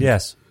pond.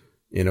 Yes.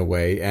 In a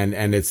way.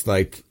 And it's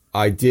like,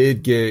 I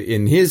did get,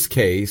 in his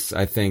case,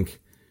 I think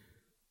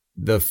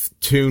the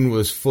tune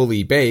was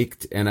fully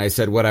baked, and I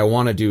said, what I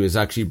want to do is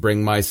actually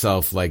bring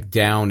myself like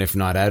down, if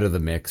not out of the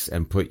mix,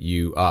 and put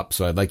you up.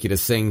 So I'd like you to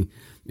sing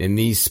in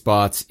these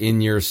spots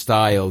in your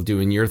style,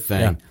 doing your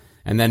thing. Yeah.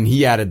 And then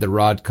he added the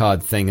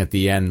Rodcod thing at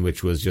the end,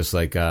 which was just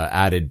like a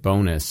added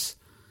bonus.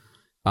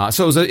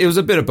 So it was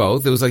a bit of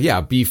both. It was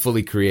like, be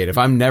fully creative.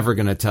 I'm never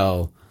going to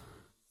tell,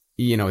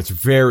 it's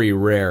very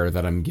rare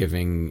that I'm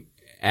giving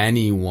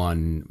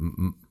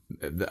anyone,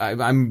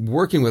 I'm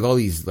working with all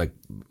these like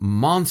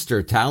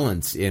monster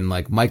talents in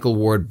like Michael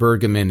Ward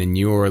Bergman in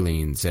New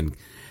Orleans and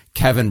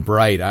Kevin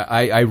Bright.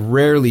 I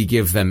rarely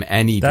give them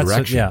any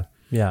direction.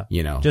 Yeah.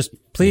 Just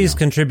please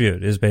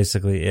contribute is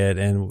basically it.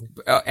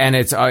 And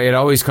it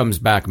always comes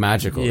back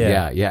magical.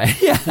 Yeah.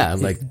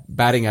 Like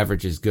batting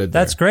average is good.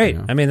 That's great.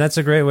 I mean, that's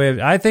a great way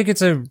I think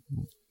it's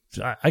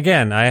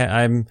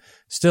I'm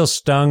still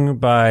stung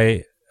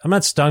by, I'm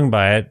not stung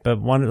by it, but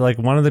one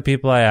of the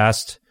people I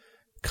asked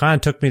kind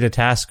of took me to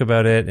task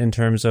about it in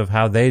terms of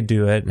how they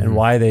do it and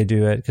why they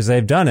do it, because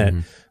they've done it.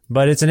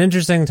 But it's an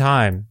interesting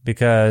time,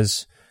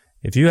 because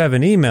if you have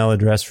an email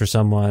address for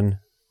someone,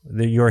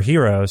 your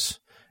heroes,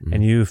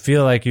 and you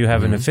feel like you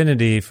have an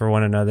affinity for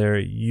one another,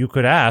 you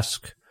could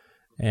ask,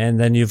 and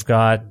then you've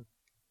got,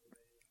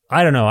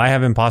 I don't know, I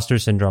have imposter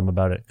syndrome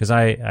about it, because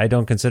I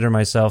don't consider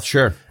myself,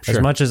 sure.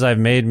 As much as I've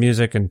made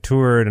music and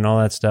toured and all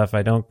that stuff,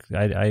 I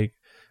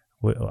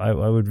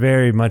would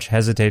very much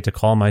hesitate to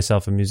call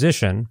myself a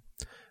musician.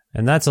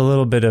 And that's a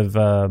little bit of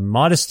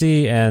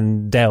modesty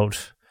and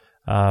doubt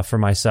for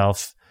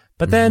myself.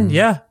 But then,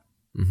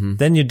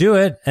 then you do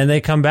it, and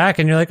they come back,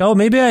 and you're like, oh,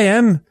 maybe I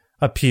am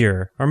a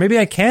peer, or maybe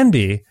I can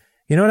be.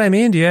 You know what I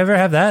mean? Do you ever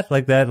have that?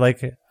 Like that?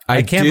 Like,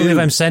 I can't believe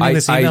I'm sending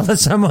this email to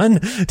someone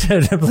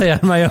to play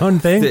on my own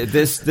thing.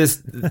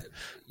 This,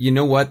 you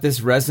know what? This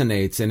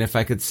resonates. And if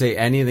I could say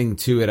anything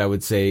to it, I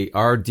would say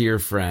our dear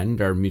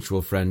friend, our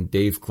mutual friend,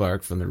 Dave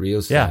Clark from the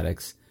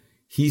Rheostatics.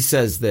 He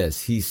says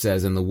this. He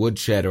says in the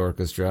Woodshed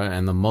Orchestra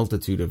and the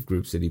multitude of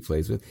groups that he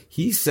plays with,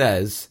 he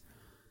says,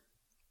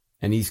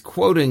 and he's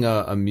quoting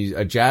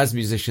a jazz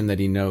musician that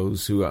he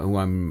knows who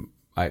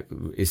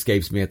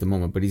escapes me at the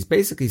moment, but he's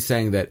basically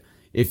saying that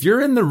if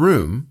you're in the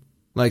room,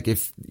 like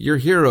if your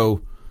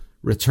hero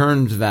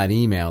returned that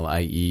email,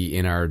 i.e.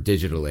 in our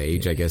digital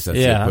age, I guess that's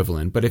the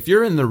equivalent, but if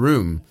you're in the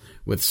room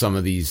with some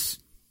of these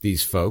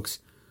folks,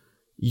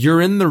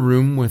 you're in the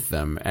room with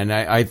them. And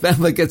I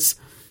like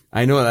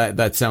I know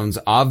that sounds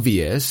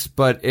obvious,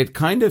 but it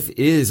kind of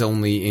is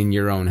only in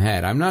your own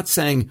head. I'm not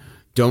saying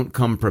don't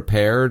come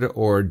prepared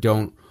or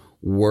don't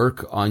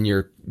work on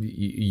your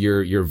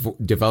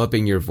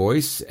developing your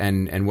voice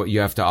and what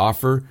you have to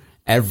offer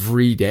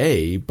every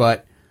day,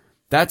 but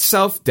that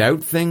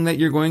self-doubt thing that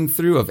you're going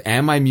through of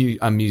am I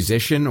a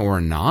musician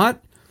or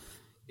not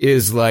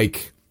is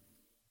like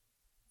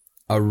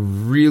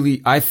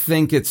I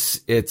think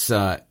it's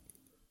not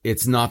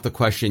the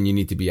question you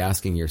need to be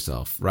asking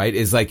yourself, right?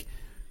 Is like,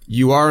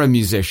 you are a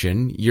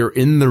musician, you're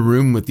in the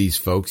room with these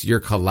folks, you're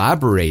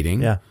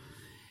collaborating. Yeah.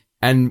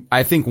 And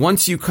I think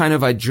once you kind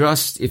of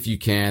adjust, if you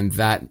can,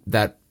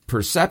 that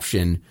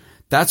perception,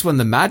 that's when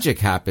the magic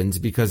happens,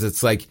 because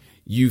it's like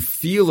you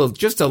feel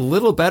just a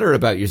little better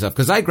about yourself.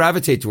 Because I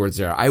gravitate towards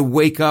there. I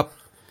wake up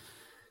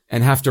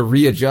and have to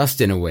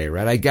readjust in a way,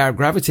 right? I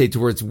gravitate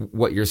towards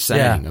what you're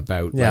saying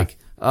about like,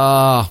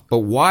 but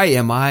why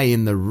am I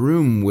in the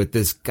room with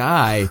this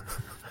guy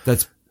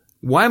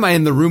why am I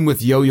in the room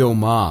with Yo-Yo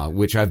Ma,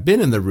 which I've been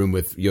in the room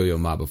with Yo-Yo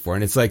Ma before.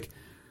 And it's like,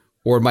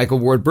 or Michael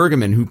Ward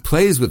Bergman, who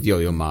plays with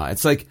Yo-Yo Ma.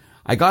 It's like,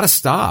 I gotta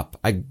stop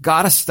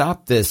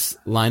this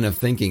line of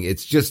thinking.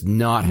 It's just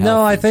not healthy.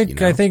 No, I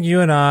think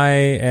you and I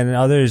and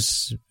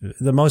others,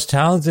 the most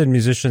talented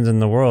musicians in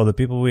the world, the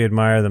people we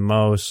admire the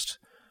most,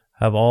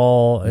 have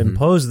all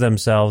imposed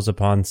themselves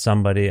upon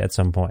somebody at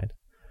some point.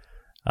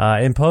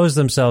 Impose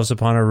themselves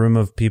upon a room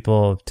of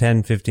people,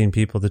 10, 15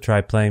 people, to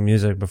try playing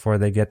music before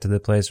they get to the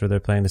place where they're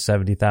playing to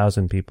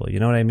 70,000 people. You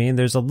know what I mean?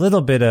 There's a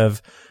little bit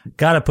of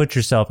gotta put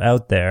yourself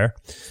out there.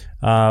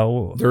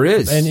 There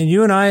is. And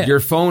you and I, your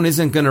phone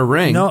isn't going to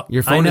ring. No,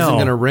 your phone isn't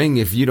going to ring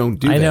if you don't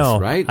do this,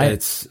 right? I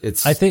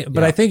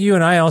think you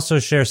and I also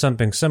share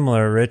something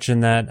similar, Rich, in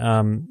that,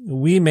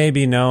 we may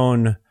be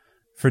known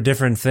for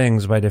different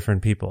things by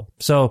different people.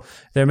 So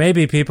there may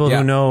be people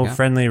who know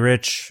Friendly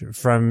Rich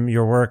from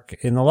your work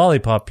in the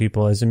Lollipop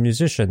People as a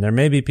musician. There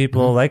may be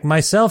people like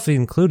myself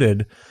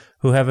included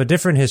who have a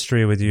different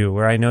history with you,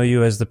 where I know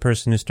you as the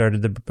person who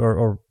started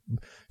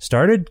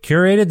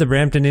curated the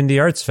Brampton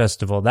Indie Arts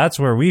Festival. That's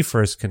where we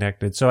first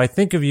connected. So I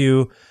think of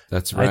you,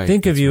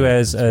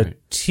 as a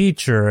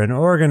teacher, an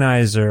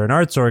organizer, an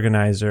arts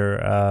organizer,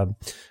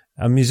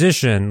 a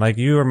musician. Like,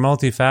 you are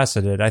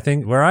multifaceted. I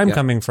think where I'm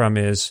coming from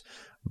is,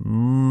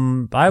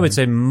 I would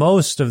say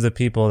most of the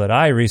people that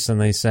I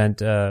recently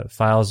sent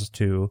files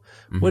to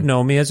would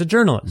know me as a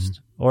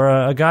journalist or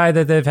a guy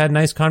that they've had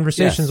nice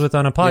conversations with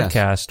on a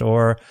podcast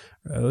or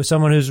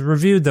someone who's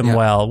reviewed them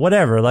well,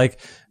 whatever. Like,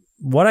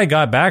 what I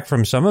got back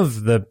from some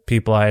of the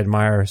people I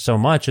admire so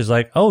much is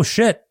like, oh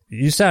shit,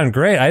 you sound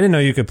great. I didn't know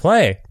you could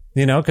play,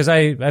 you know, because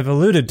I've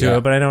alluded to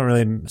it, but I don't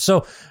really.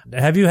 So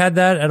have you had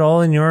that at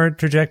all in your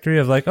trajectory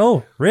of like,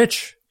 oh,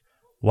 Rich,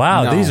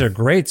 wow, these are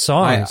great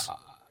songs?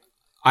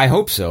 I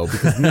hope so,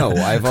 because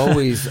I've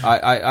always, where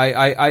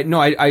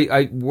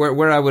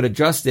I would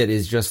adjust it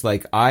is just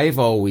like, I've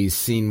always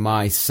seen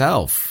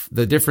myself.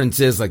 The difference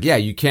is like,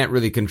 you can't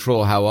really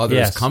control how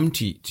others come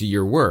to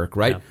your work,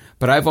 right? Yeah.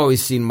 But I've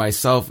always seen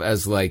myself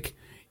as like,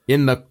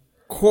 in the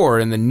core,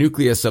 in the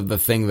nucleus of the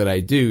thing that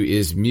I do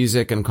is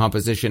music and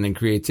composition and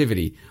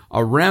creativity.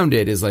 Around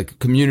it is like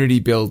community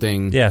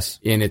building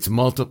in its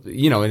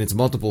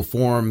multiple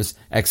forms,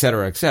 et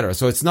cetera, et cetera.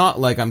 So it's not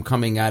like I'm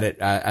coming at it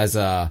as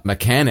a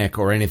mechanic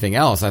or anything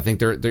else. I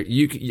think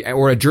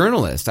or a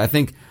journalist. I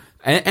think,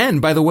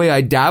 and by the way,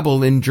 I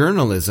dabble in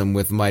journalism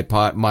with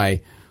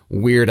my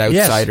Weird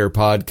Outsider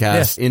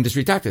podcast,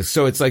 Industry Tactics.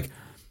 So it's like,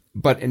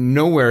 but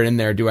nowhere in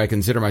there do I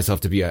consider myself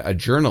to be a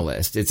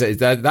journalist.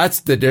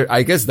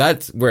 I guess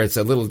that's where it's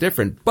a little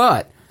different.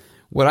 But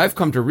what I've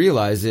come to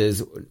realize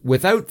is,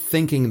 without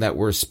thinking that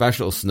we're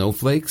special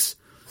snowflakes,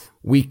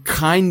 we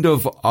kind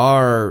of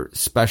are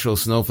special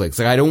snowflakes.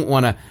 Like,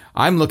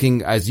 I'm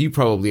looking, as you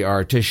probably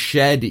are, to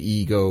shed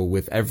ego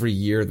with every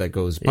year that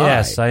goes by.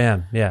 Yes, I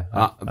am. Yeah,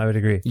 I would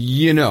agree.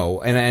 You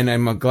know, and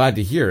I'm glad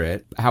to hear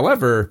it.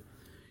 However,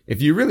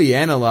 if you really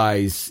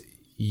analyze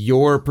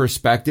your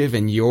perspective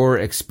and your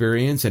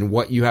experience and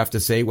what you have to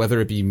say, whether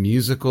it be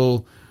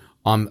musical,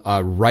 on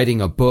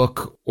writing a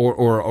book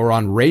or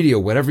on radio,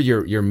 whatever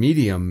your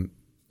medium,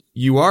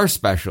 you are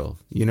special.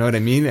 You know what I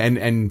mean?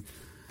 And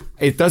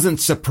it doesn't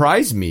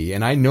surprise me.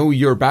 And I know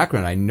your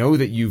background. I know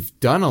that you've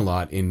done a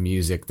lot in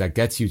music that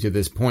gets you to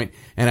this point,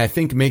 and I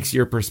think makes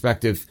your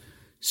perspective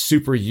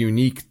super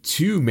unique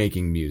to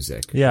making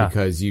music. Yeah.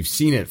 Because you've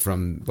seen it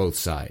from both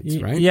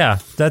sides, right? Yeah.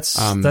 That's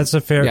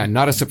a fair.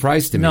 Not a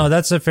surprise to me. No,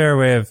 that's a fair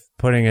way of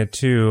putting it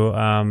too.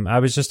 I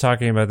was just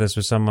talking about this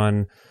with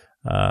someone,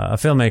 a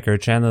filmmaker,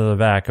 Chandler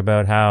Levac,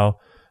 about how,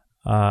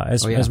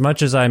 as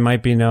much as I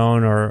might be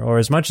known or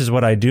as much as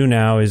what I do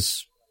now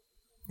is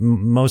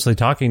mostly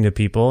talking to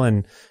people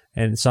and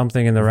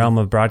something in the realm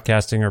of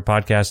broadcasting or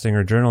podcasting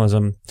or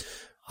journalism,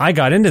 I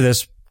got into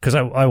this because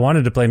I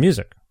wanted to play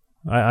music.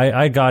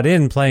 I got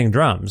in playing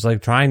drums,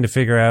 like trying to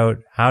figure out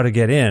how to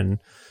get in.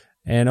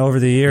 And over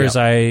the years,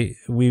 I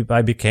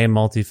became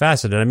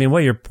multifaceted. I mean,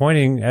 what you're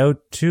pointing out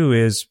too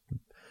is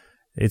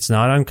it's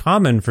not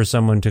uncommon for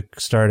someone to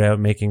start out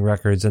making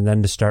records and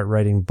then to start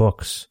writing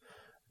books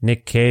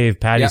Nick Cave,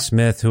 Patti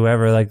Smith,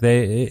 whoever, like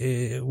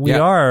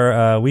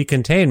we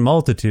contain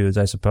multitudes,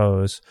 I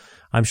suppose.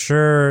 I'm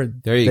sure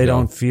they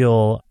don't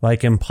feel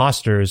like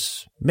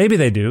imposters. Maybe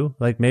they do.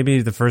 Like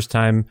maybe the first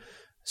time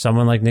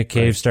someone like Nick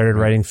Cave started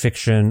writing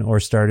fiction or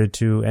started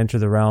to enter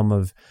the realm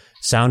of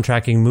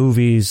soundtracking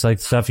movies, like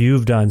stuff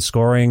you've done,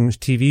 scoring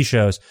TV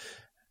shows,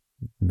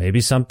 maybe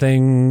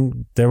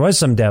there was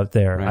some doubt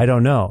there. Right. I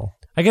don't know.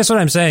 I guess what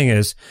I'm saying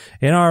is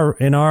in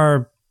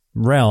our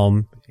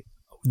realm,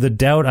 the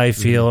doubt I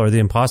feel or the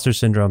imposter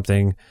syndrome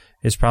thing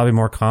is probably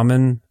more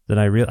common than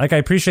I I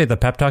appreciate the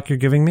pep talk you're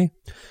giving me.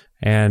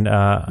 And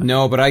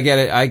no, but I get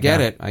it. I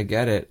get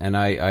it. And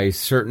I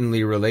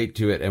certainly relate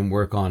to it and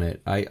work on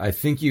it. I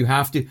think you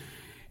have to.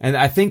 And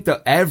I think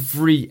that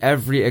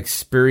every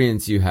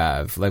experience you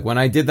have, like when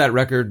I did that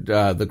record,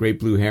 The Great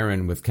Blue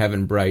Heron with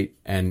Kevin Bright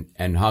and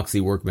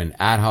Hawksley Workman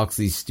at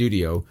Hawksley's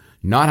studio,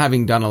 not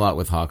having done a lot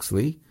with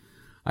Hawksley,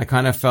 I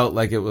kind of felt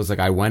like it was like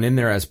I went in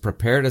there as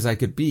prepared as I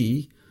could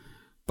be,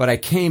 but I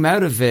came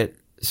out of it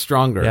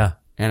stronger. Yeah.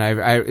 And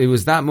it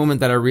was that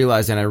moment that I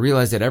realized, and I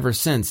realized it ever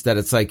since, that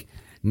it's like,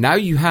 now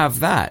you have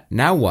that.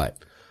 Now what?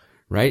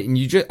 Right?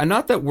 And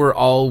not that we're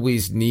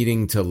always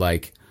needing to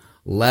like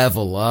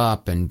level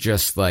up and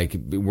just like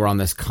we're on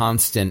this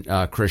constant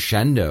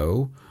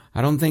crescendo.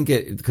 I don't think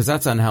because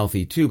that's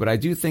unhealthy too, but I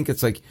do think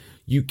it's like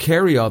you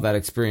carry all that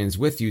experience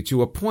with you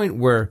to a point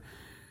where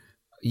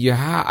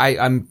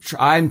I'm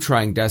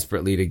trying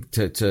desperately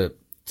to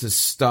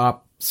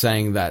stop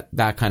saying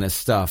that kind of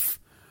stuff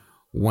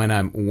when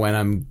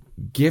I'm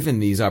given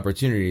these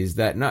opportunities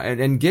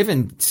and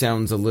given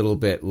sounds a little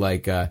bit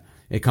like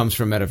it comes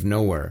from out of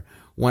nowhere.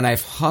 When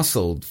I've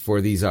hustled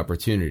for these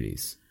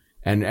opportunities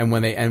and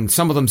when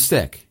some of them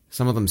stick,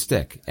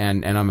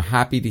 and I'm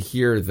happy to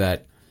hear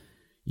that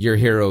your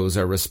heroes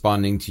are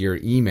responding to your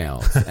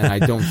emails, and I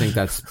don't think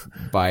that's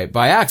by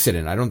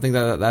accident. I don't think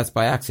that's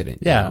by accident.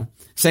 Yeah. You know?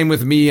 Same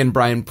with me and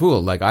Brian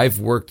Poole. Like I've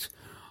worked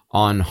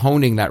on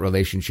honing that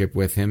relationship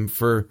with him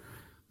for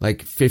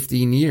like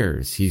 15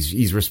 years.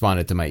 He's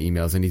responded to my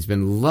emails and he's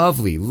been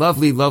lovely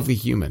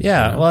human.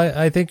 Yeah. You know? Well,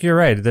 I think you're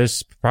right.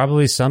 There's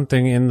probably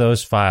something in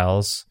those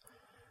files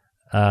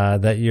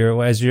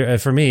that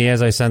for me,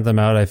 as I sent them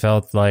out, I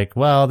felt like,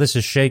 well, this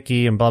is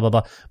shaky and blah, blah,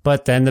 blah.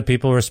 But then the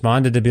people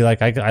responded to be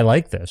like, I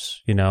like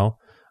this, you know,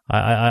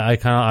 I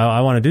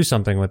want to do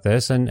something with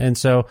this. And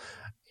so,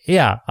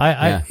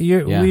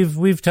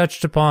 we've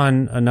touched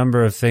upon a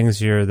number of things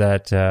here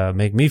that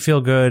make me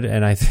feel good,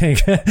 and I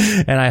think,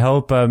 and I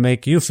hope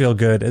make you feel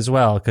good as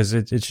well, because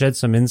it sheds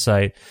some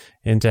insight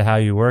into how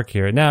you work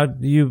here. Now,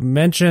 we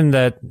mentioned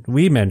that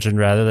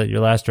your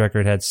last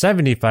record had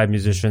 75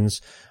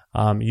 musicians.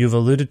 You've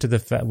alluded to the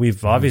fact,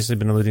 we've obviously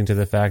been alluding to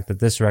the fact that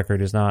this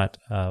record is not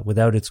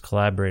without its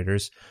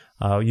collaborators.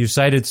 You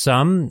cited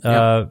some.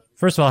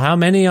 First of all, how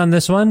many on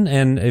this one?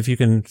 And if you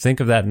can think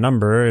of that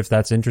number, if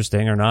that's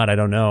interesting or not, I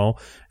don't know.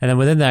 And then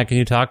within that, can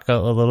you talk a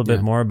little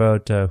bit more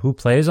about who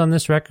plays on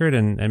this record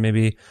and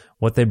maybe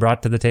what they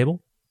brought to the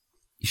table?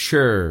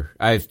 Sure.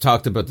 I've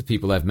talked about the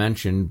people I've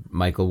mentioned,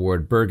 Michael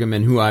Ward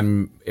Bergman, who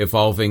I'm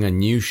evolving a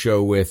new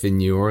show with in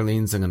New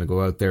Orleans. I'm going to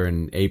go out there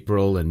in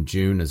April and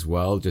June as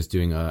well. Just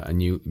doing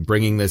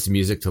bringing this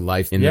music to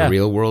life in the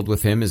real world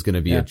with him is going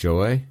to be a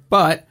joy.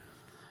 But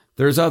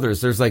there's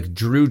others. There's like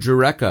Drew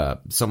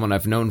Jureka, someone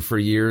I've known for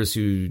years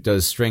who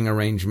does string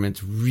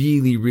arrangements,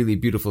 really, really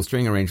beautiful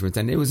string arrangements.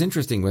 And it was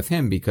interesting with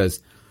him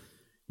because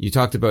you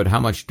talked about how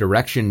much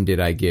direction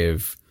did I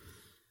give.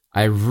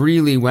 I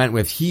really went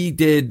with, he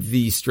did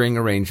the string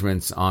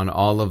arrangements on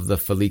all of the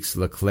Félix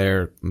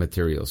Leclerc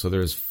material. So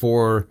there's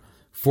four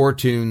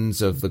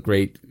tunes of the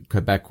great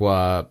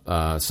Quebecois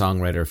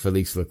songwriter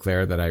Félix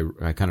Leclerc that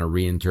I kind of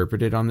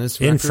reinterpreted on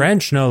this record. In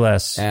French, no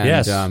less. And,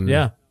 yes.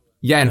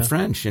 In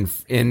French, in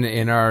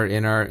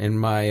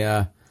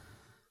my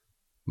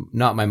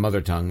not my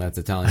mother tongue, that's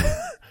Italian.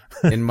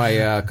 in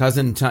my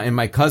cousin tongue,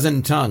 my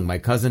cousin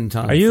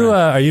tongue.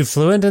 Are you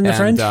fluent in the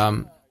French?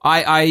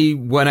 I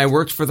when I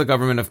worked for the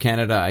government of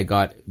Canada, I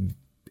got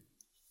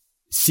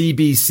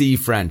CBC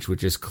French,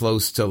 which is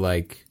close to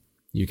like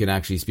you can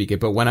actually speak it.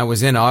 But when I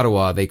was in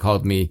Ottawa, they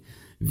called me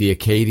the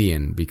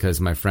Acadian because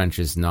my French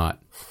is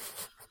not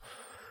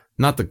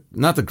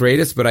the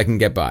greatest, but I can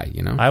get by,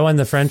 you know. I won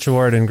the French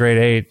award in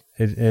grade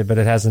 8, but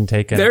it hasn't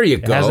taken. There you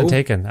go. It hasn't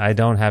taken. I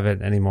don't have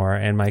it anymore,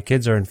 and my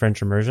kids are in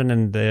French immersion,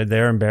 and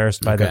they're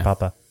embarrassed by their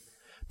papa.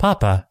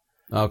 Papa.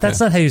 Okay. That's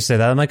not how you say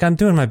that. I'm like, I'm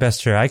doing my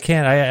best here. I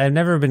can't. I've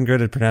never been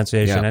good at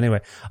pronunciation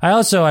anyway. I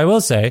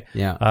will say,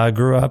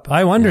 grew up.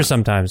 I wonder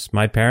sometimes.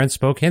 My parents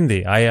spoke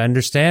Hindi. I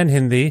understand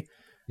Hindi.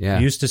 Yeah.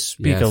 Used to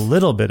speak a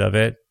little bit of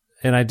it,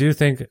 and I do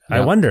think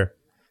I wonder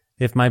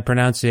if my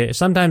pronunciation.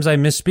 Sometimes I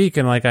misspeak,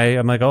 and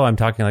I'm like, oh, I'm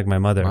talking like my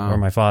mother or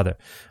my father.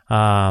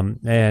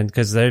 And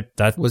because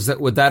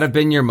would that have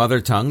been your mother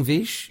tongue,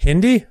 Vish?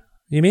 Hindi?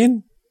 You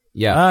mean?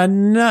 Yeah.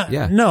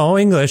 No.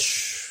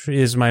 English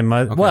is my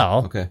mother. Okay.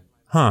 Well. Okay.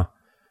 Huh.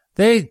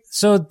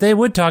 They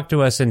would talk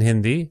to us in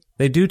Hindi.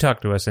 They do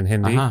talk to us in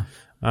Hindi.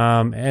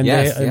 And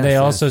they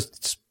also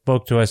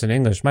spoke to us in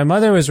English. My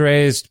mother was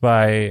raised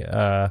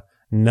by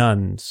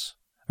nuns,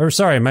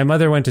 my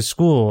mother went to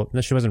school.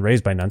 No, she wasn't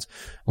raised by nuns.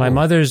 My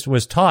mother's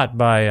was taught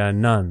by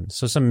nuns.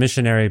 So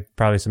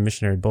probably some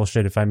missionary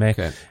bullshit, if I may.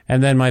 Okay.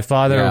 And then my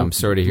father, I'm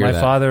sorry to hear that.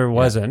 My father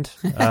wasn't.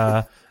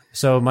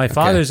 So my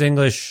father's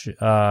English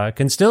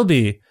can still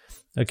be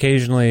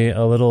occasionally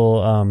a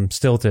little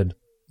stilted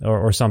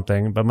or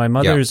something, but my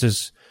mother's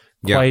is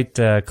quite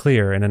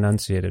clear and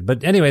enunciated.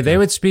 But anyway, they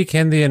would speak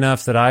Hindi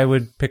enough that I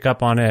would pick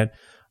up on it.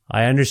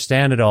 I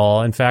understand it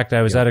all. In fact,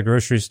 I was at a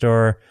grocery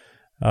store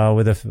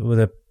with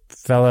a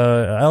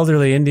fellow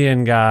elderly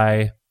Indian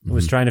guy who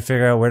was trying to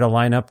figure out where to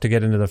line up to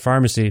get into the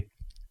pharmacy.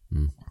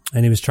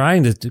 And he was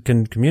trying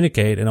to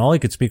communicate, and all he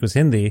could speak was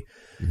Hindi.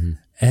 And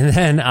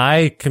then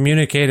I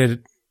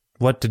communicated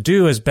what to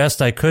do as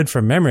best I could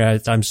from memory.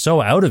 I'm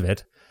so out of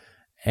it.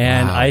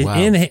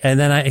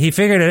 And he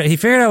figured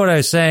out what I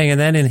was saying. And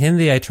then in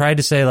Hindi, I tried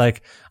to say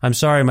like, I'm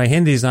sorry, my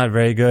Hindi is not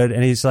very good.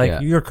 And he's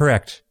like, you're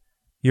correct.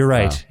 You're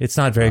right. Wow. It's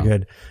not very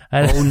good.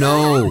 Oh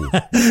no.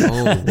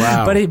 Oh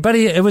wow. But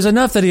it was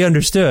enough that he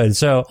understood.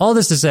 So all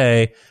this to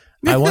say,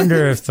 I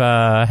wonder if,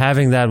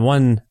 having that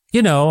one,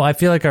 I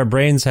feel like our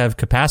brains have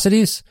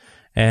capacities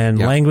and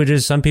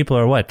languages. Some people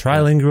are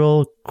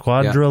trilingual,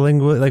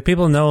 quadrilingual, like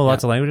people know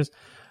lots of languages.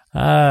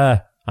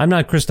 I'm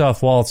not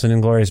Christoph Waltz in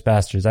Inglourious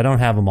Bastards. I don't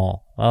have them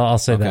all. I'll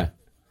say that.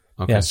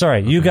 Okay. Yeah,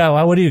 sorry. You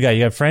got, what do you got?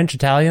 You got French,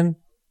 Italian,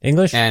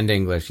 English? And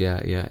English,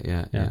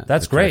 yeah.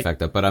 That's great.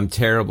 But I'm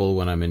terrible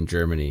when I'm in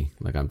Germany.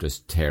 Like, I'm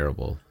just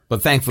terrible.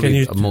 But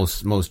thankfully,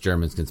 most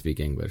Germans can speak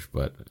English.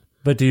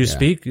 But do you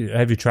speak,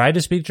 have you tried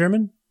to speak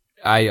German?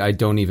 I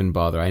don't even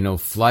bother. I know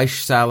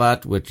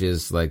Fleischsalat, which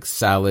is like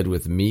salad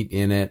with meat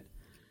in it.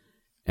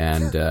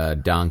 And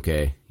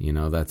Danke,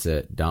 that's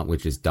it.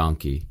 Which is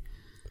donkey.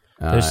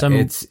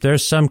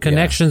 There's some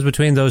connections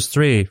between those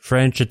three: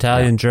 French,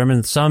 Italian,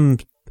 German, some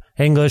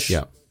English.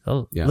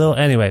 Little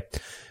anyway.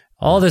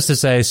 All this to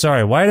say,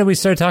 sorry, why did we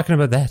start talking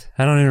about that?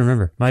 I don't even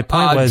remember. My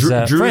point was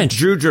French.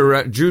 Drew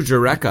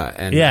Jureka,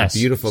 and a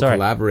beautiful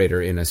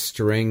collaborator in a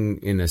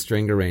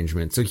string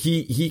arrangement. So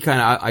he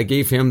kind of, I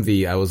gave him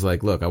I was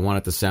like, look, I want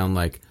it to sound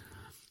like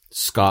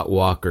Scott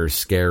Walker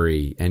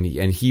scary, and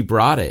he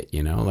brought it,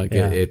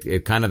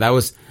 it kind of, that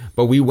was,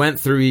 but we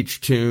went through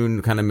each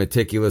tune kind of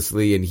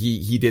meticulously, and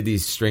he did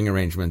these string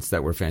arrangements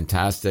that were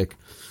fantastic.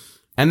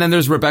 And then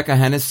there's Rebecca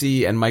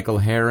Hennessy and Michael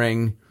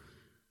Herring,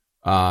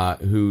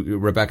 who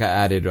Rebecca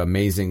added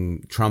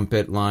amazing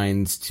trumpet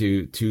lines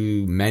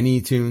to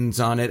many tunes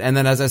on it. And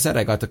then, as I said,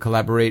 I got to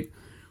collaborate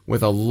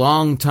with a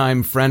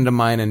longtime friend of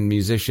mine and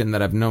musician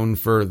that I've known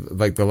for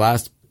like the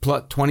last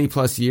 20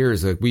 plus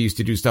years. Like, we used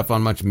to do stuff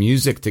on Much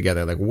Music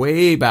together, like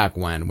way back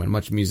when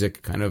Much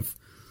Music kind of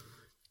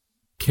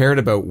cared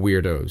about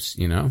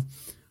weirdos,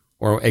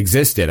 or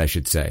existed, I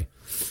should say.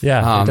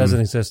 Yeah, it doesn't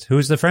exist.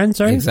 Who's the friend?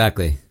 Sorry?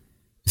 Exactly.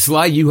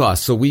 Sly Juhas.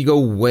 So we go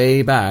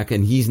way back,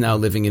 and he's now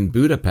living in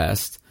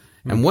Budapest.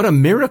 And what a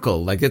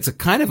miracle. Like, it's a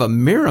kind of a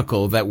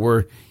miracle that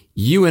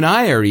you and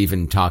I are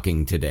even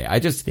talking today.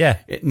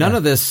 None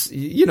of this,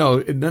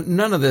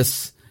 none of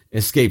this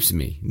escapes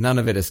me. None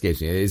of it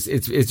escapes me.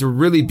 It's a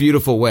really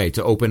beautiful way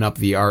to open up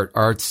the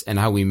arts and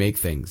how we make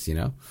things,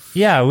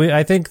 Yeah,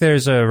 I think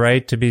there's a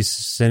right to be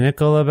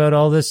cynical about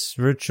all this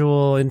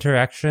virtual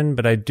interaction,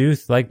 but I do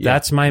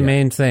that's my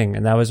main thing.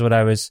 And that was what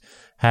I was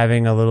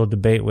having a little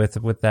debate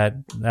with that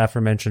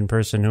aforementioned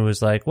person who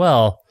was like,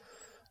 well,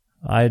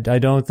 I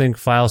don't think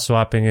file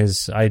swapping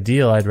is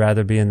ideal. I'd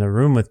rather be in the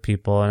room with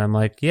people. And I'm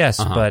like, yes,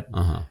 but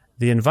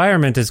the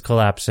environment is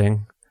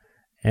collapsing.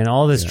 And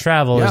all this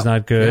travel is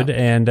not good. Yeah.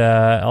 And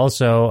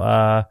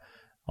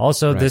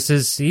also this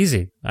is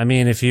easy. I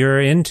mean, if you're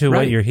into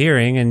what you're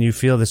hearing and you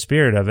feel the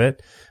spirit of it,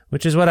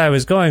 which is what I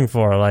was going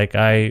for. Like,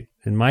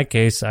 in my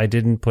case, I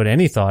didn't put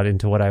any thought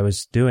into what I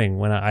was doing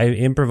when I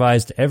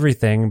improvised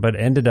everything, but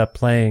ended up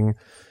playing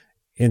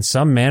in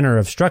some manner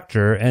of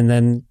structure. And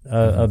then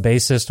a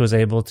bassist was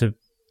able to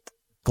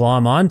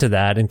glom onto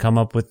that and come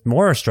up with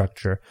more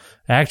structure,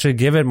 actually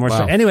give it more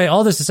structure. Anyway,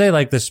 all this to say,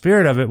 like, the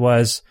spirit of it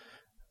was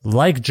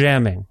like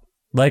jamming.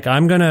 Like,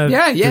 I'm gonna,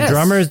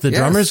 the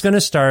drummer's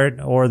gonna start,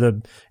 or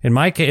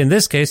in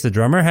this case, the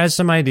drummer has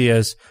some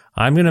ideas.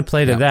 I'm gonna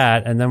play to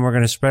that, and then we're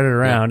gonna spread it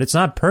around. Yeah. It's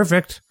not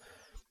perfect.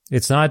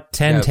 It's not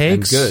 10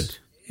 takes. Good.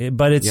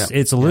 But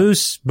it's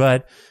loose,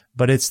 but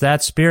it's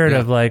that spirit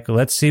of like,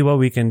 let's see what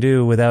we can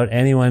do without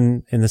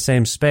anyone in the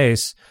same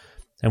space.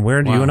 And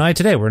you and I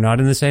today, we're not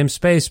in the same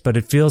space, but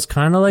it feels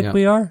kind of like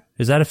we are.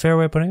 Is that a fair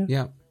way of putting it?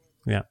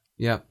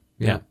 Yeah.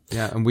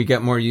 And we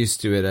get more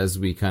used to it as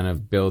we kind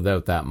of build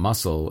out that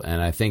muscle.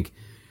 And I think,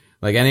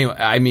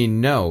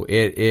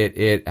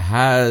 it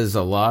has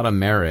a lot of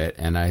merit,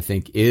 and I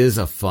think is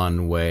a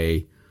fun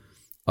way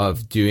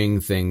of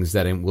doing things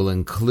that will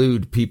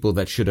include people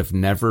that should have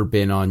never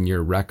been on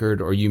your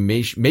record, or you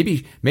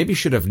maybe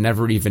should have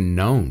never even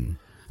known.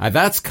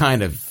 That's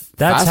kind of,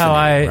 that's how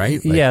right?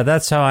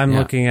 That's how I'm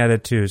looking at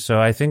it too. So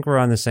I think we're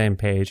on the same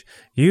page.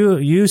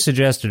 You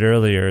suggested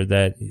earlier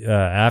that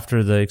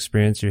after the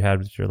experience you had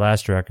with your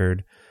last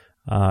record,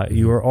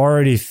 you were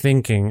already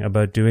thinking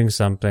about doing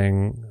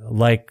something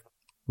like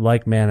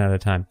like Man at a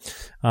Time.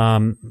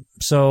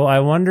 So I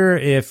wonder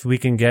if we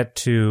can get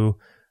to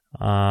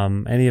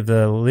any of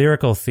the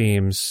lyrical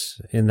themes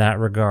in that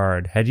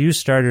regard. Had you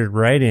started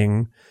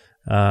writing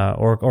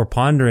or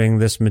pondering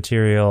this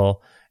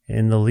material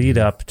in the lead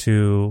up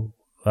to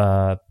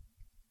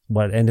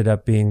what ended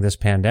up being this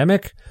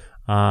pandemic?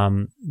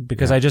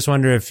 Because I just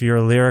wonder if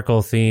your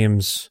lyrical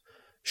themes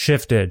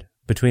shifted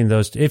between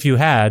those, if you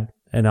had,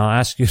 and I'll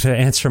ask you to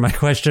answer my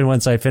question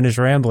once I finish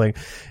rambling.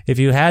 If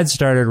you had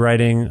started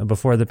writing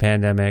before the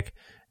pandemic,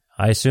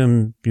 I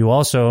assume you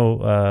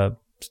also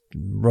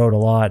wrote a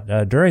lot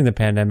during the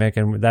pandemic,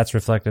 and that's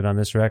reflected on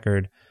this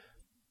record.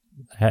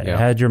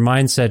 Had your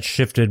mindset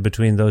shifted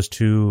between those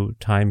two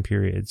time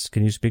periods?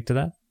 Can you speak to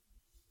that?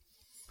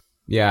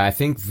 Yeah, I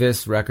think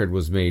this record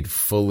was made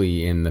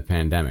fully in the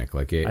pandemic.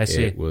 Like it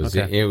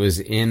was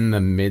in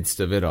the midst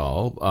of it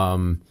all.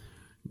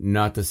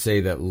 Not to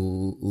say that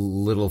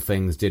little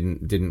things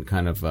didn't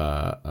kind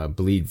of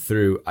bleed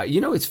through.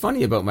 It's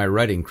funny about my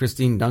writing.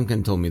 Christine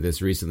Duncan told me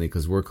this recently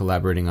because we're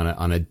collaborating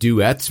on a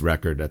duets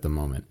record at the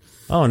moment.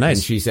 Oh, nice.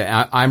 And she said,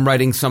 I'm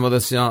writing some of the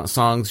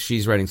songs,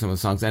 she's writing some of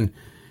the songs. And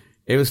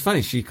it was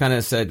funny. She kind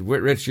of said,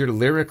 Rich, your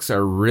lyrics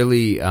are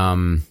really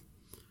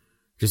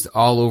just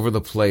all over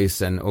the place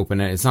and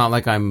open. It's not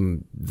like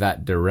I'm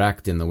that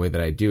direct in the way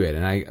that I do it.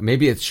 And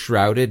maybe it's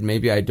shrouded.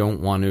 Maybe I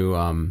don't want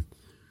to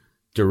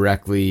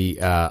directly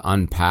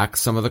unpack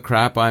some of the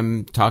crap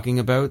I'm talking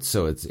about.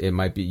 So it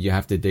might be you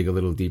have to dig a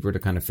little deeper to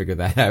kind of figure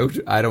that out.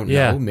 I don't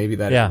know. Maybe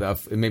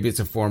maybe it's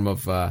a form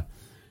of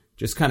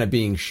just kind of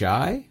being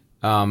shy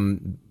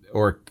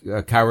or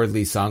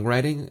cowardly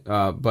songwriting.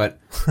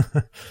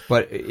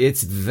 But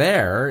it's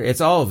there.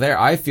 It's all there.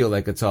 I feel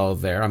like it's all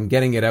there. I'm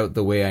getting it out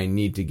the way I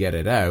need to get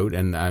it out,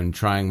 and I'm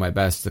trying my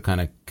best to kind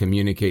of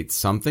communicate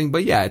something.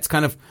 But yeah, it's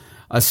kind of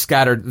a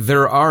scattered.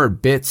 There are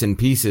bits and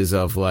pieces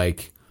of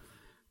like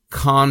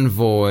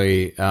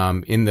Convoy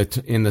in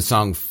the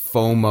song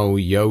FOMO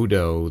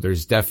Yodo.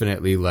 There's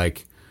definitely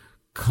like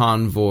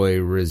Convoy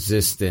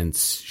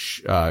resistance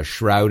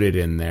shrouded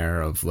in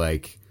there of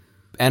like,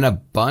 and a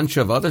bunch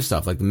of other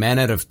stuff. Like Man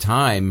Out of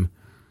Time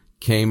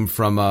came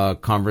from a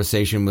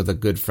conversation with a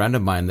good friend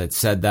of mine that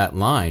said that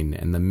line,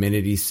 and the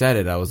minute he said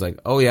it, I was like,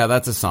 oh yeah,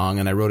 that's a song,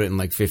 and I wrote it in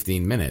like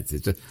 15 minutes.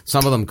 It's just,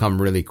 some of them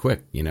come really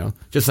quick,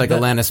 just like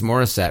Alanis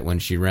Morissette when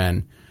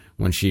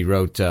she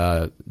wrote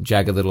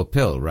Jagged Little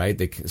Pill, right?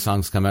 The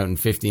songs come out in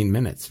 15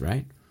 minutes,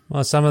 right?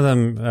 Well, some of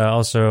them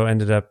also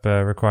ended up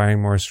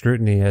requiring more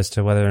scrutiny as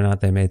to whether or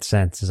not they made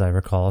sense, as I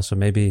recall. So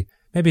maybe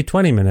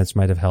 20 minutes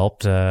might have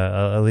helped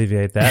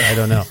alleviate that. I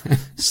don't know.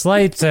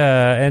 Slight,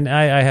 and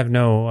I have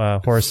no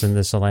horse in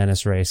this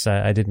Alanis race.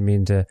 I didn't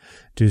mean to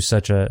do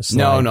such a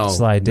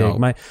sly dig.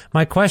 No.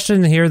 My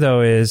question here,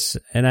 though, is,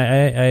 and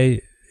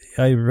I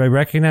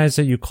recognize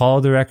that you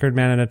call the record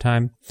Man at a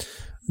Time.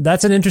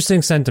 That's an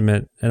interesting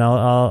sentiment, and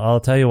I'll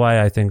tell you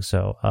why I think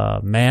so.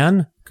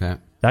 Man, okay,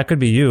 that could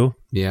be you.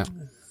 Yeah,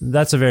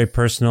 that's a very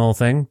personal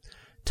thing.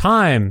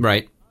 Time,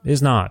 right,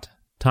 is not.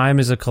 Time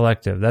is a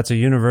collective. That's a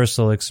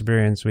universal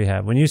experience we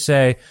have. When you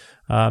say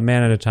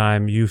Man at a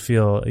Time, you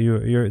feel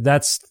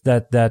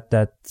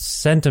that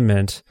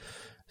sentiment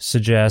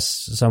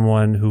suggests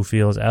someone who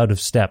feels out of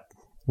step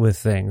with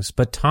things.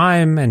 But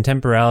time and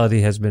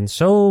temporality has been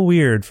so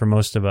weird for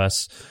most of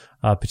us,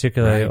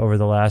 particularly over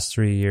the last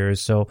 3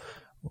 years. So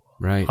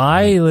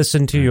I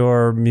listen to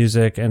your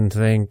music and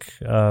think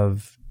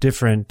of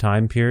different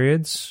time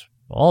periods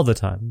all the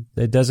time.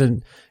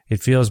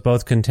 It feels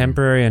both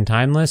contemporary and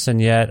timeless, and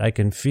yet I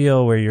can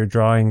feel where you're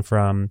drawing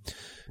from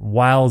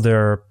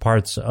wilder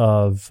parts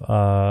of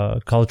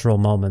cultural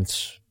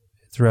moments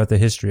throughout the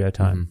history of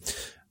time.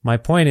 My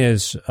point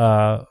is,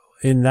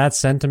 in that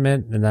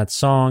sentiment, in that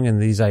song,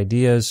 and these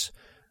ideas,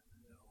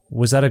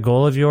 was that a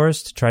goal of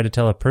yours to try to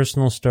tell a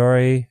personal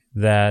story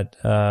that,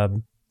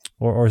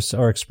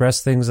 or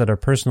express things that are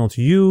personal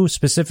to you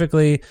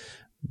specifically,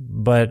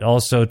 but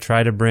also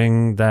try to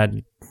bring that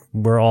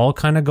we're all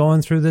kind of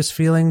going through this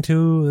feeling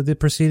to the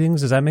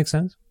proceedings? Does that make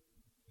sense?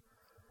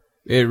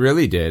 It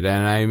really did.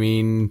 And I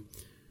mean,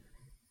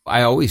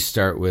 I always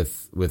start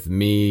with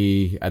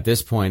me. At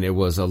this point, it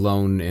was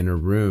alone in a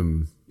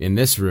room, in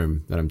this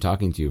room that I'm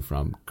talking to you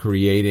from,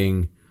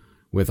 creating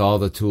with all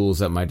the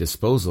tools at my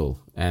disposal.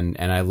 And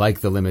I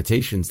like the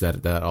limitations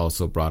that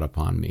also brought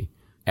upon me.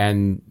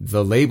 And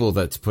the label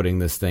that's putting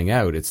this thing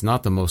out, it's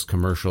not the most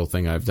commercial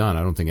thing I've done.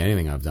 I don't think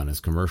anything I've done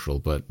is commercial,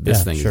 but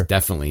this thing is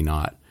definitely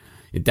not.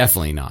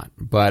 Definitely not.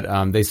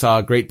 But they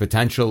saw great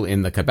potential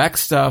in the Quebec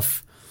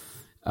stuff,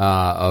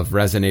 of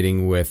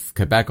resonating with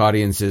Quebec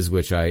audiences,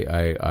 which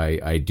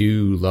I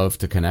do love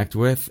to connect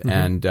with,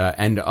 and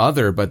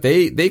other. But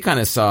they kind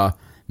of saw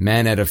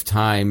Man Out of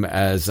Time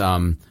as,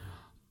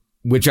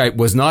 which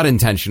was not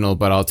intentional,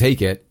 but I'll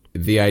take it.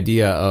 The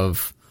idea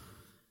of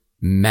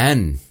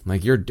men,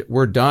 like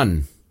we're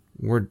done.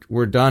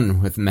 We're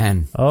done with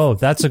men. Oh,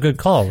 that's a good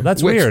call.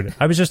 That's weird.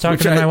 I was just talking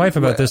to my wife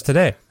about this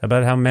today,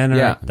 about how men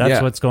are,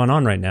 what's going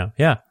on right now.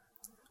 Yeah.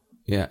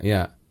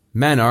 Yeah.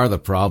 Men are the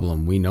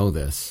problem. We know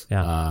this.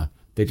 Yeah.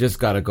 They just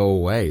got to go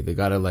away. They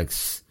got to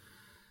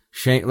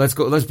Shane, let's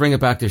bring it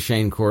back to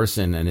Shane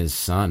Corson and his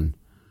son.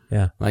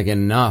 Yeah. Like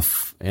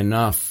enough.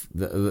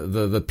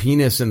 The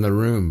penis in the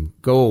room.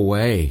 Go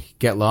away.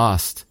 Get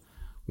lost.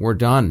 We're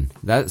done.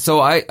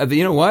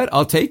 You know what?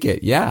 I'll take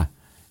it. Yeah.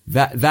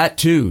 That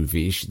too,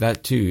 Vish.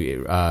 That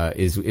too,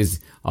 is,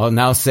 I'll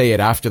now say it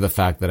after the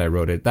fact that I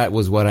wrote it. That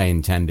was what I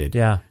intended.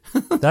 Yeah.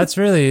 That's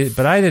really,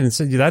 but I didn't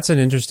say, that's an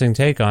interesting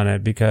take on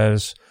it,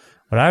 because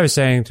what I was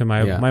saying to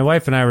my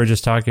wife and I were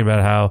just talking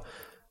about how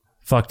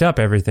fucked up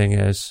everything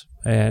is,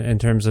 and in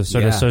terms of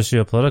sort of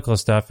socio-political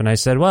stuff. And I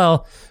said,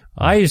 well,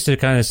 I used to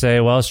kind of say,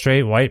 well,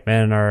 straight white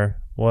men are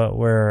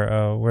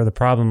where the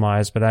problem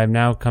lies, but I've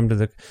now come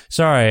to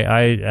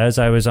as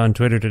I was on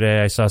Twitter today,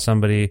 I saw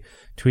somebody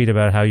tweet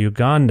about how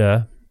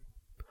Uganda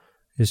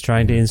is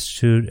trying to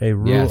institute a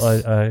rule,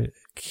 a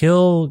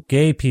kill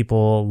gay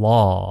people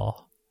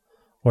law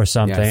or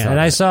something.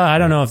 I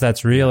don't know if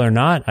that's real or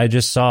not. I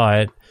just saw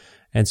it.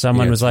 And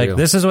someone was like,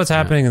 this is what's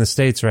happening in the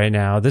States right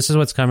now. This is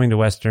what's coming to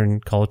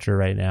Western culture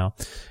right now.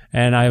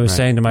 And I was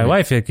saying to my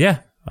wife, like,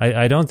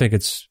 I don't think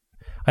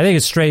I think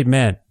it's straight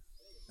men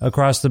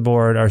across the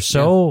board are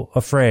so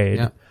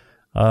afraid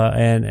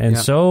and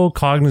so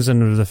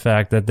cognizant of the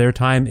fact that their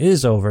time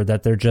is over,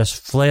 that they're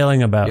just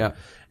flailing about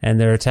and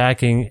they're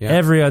attacking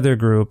every other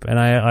group. And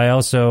I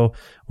also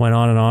went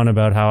on and on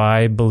about how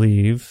I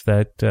believe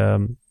that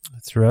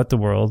throughout the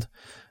world,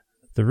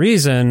 the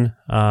reason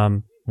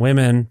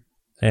women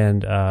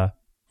and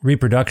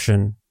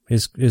reproduction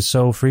is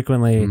so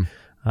frequently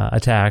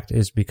attacked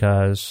is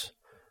because,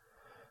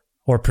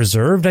 or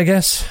preserved, I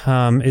guess,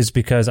 is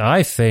because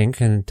I think,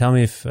 and tell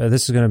me if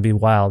this is going to be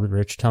wild,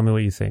 Rich, tell me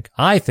what you think.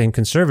 I think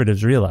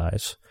conservatives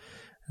realize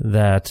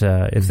that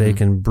if they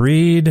can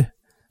breed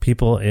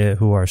people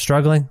who are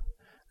struggling,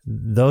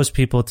 those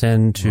people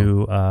tend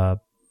to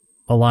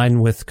align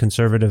with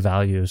conservative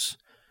values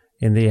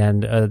in the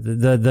end.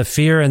 The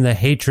fear and the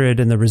hatred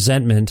and the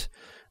resentment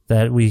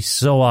that we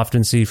so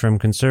often see from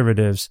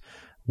conservatives,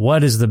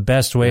 what is the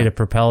best way to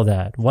propel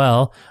that?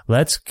 Well,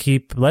 let's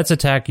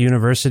attack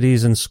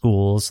universities and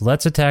schools.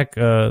 Let's attack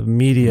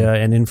media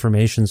and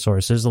information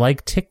sources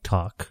like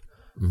TikTok,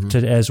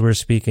 as we're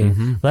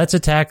speaking. Let's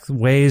attack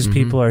ways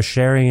people are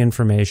sharing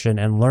information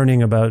and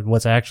learning about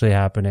what's actually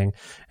happening.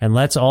 And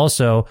let's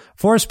also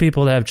force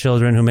people to have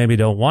children who maybe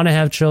don't want to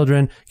have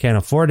children, can't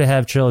afford to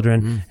have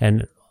children,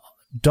 and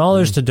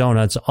dollars to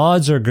donuts,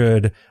 odds are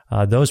good.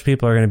 Those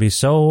people are going to be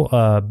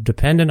so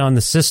dependent on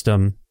the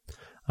system,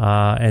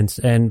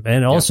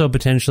 and also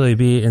potentially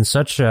be in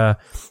such a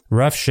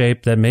rough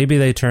shape that maybe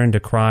they turn to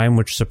crime,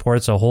 which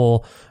supports a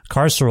whole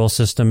carceral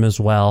system as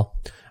well,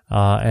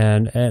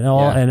 and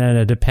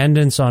a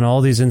dependence on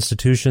all these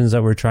institutions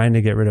that we're trying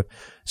to get rid of.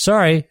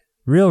 Sorry,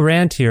 real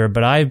rant here,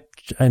 but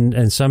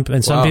some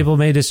people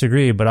may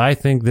disagree, but I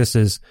think this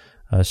is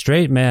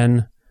straight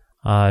men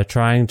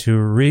trying to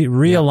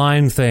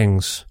realign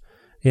things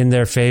in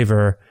their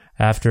favor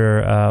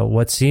after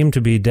what seemed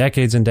to be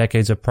decades and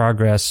decades of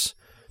progress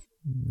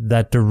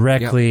that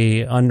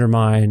directly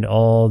undermined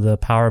all the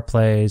power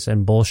plays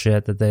and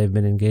bullshit that they've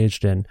been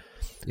engaged in.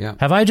 Yeah.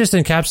 Have I just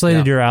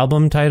encapsulated your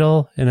album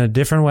title in a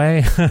different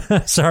way?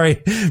 Sorry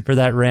for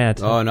that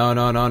rant. Oh,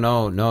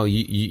 no.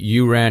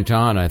 You rant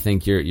on. I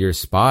think you're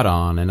spot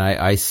on. And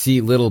I see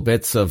little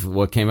bits of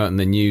what came out in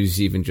the news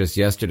even just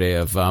yesterday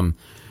of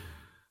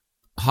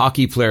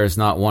hockey players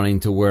not wanting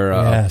to wear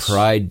a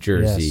pride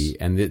jersey,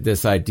 and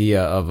this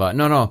idea of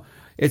no,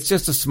 it's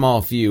just a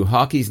small few.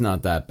 Hockey's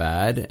not that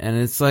bad, and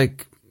it's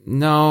like,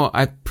 no,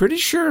 I'm pretty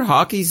sure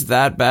hockey's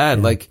that bad.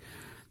 Yeah. Like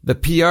the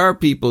PR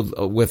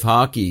people with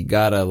hockey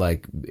gotta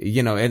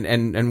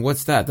and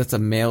what's that? That's a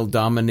male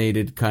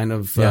dominated kind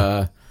of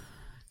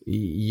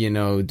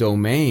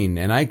domain.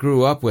 And I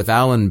grew up with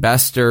Alan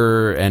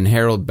Bester and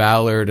Harold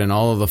Ballard and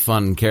all of the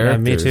fun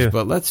characters. Me too.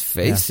 But let's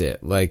face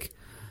it, like,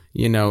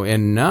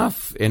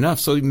 enough.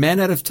 So Men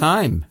Out of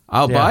Time,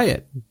 I'll buy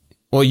it.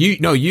 Well,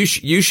 you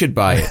should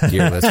buy it,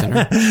 dear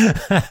listener.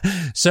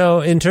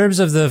 So in terms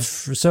of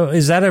so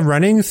is that a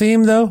running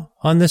theme though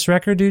on this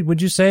record, dude,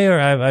 would you say, or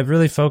I've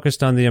really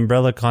focused on the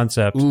umbrella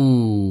concept?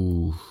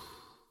 Ooh.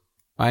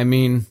 I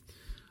mean,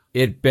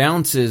 it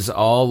bounces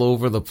all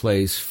over the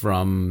place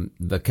from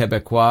the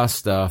Quebecois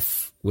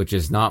stuff, which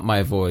is not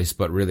my voice,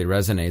 but really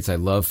resonates. I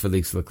love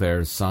Félix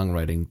Leclerc's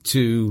songwriting,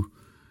 to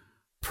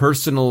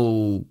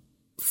personal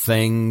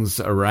things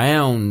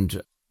around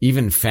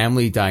even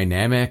family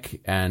dynamic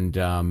and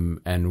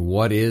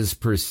what is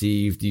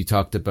perceived. You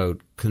talked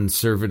about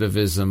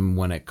conservatism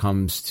when it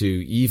comes to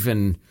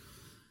even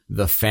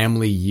the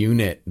family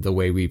unit, the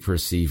way we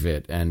perceive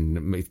it, and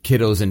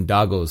kiddos and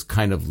doggos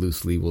kind of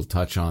loosely will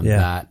touch on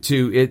that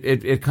too.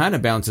 It kind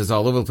of bounces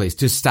all over the place,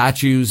 to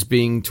statues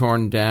being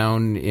torn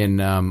down in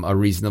A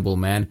Reasonable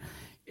Man.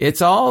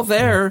 It's all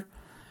there.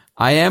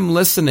 I am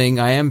listening.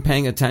 I am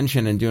paying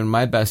attention and doing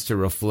my best to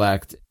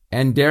reflect.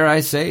 And dare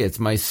I say, it's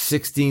my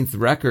 16th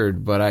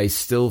record, but I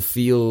still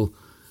feel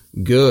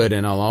good.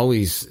 And I'll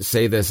always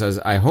say this as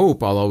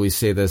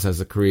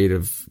a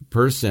creative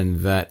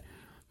person, that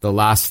the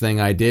last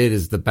thing I did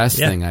is the best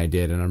thing I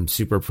did. And I'm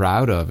super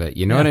proud of it.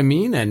 You know what I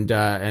mean? And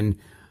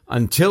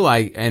until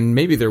and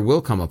maybe there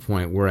will come a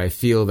point where I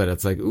feel that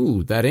it's like,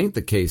 ooh, that ain't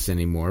the case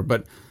anymore.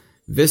 But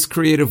this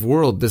creative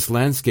world, this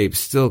landscape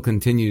still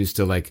continues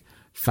to like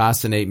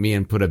fascinate me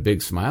and put a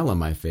big smile on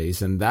my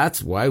face. And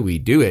that's why we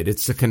do it.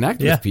 It's to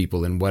connect with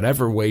people in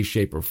whatever way,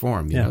 shape, or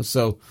form, you know?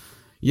 So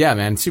yeah,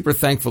 man, super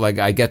thankful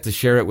I get to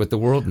share it with the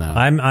world now.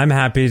 I'm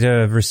happy to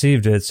have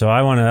received it. So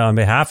I want to, on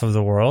behalf of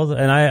the world,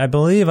 and I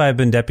believe I've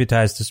been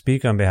deputized to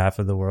speak on behalf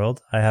of the world.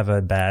 I have a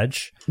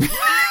badge.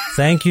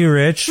 Thank you,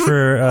 Rich,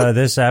 for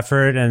this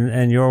effort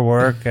and your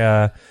work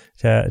to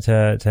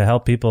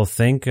help people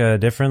think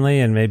differently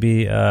and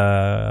maybe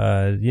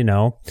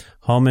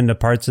home into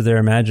parts of their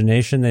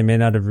imagination they may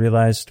not have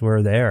realized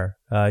were there.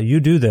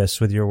 You do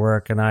this with your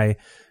work, and I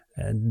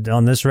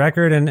on this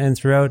record and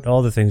throughout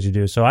all the things you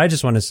do. So I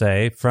just want to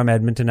say, from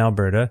Edmonton,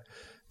 Alberta,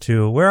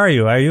 to where are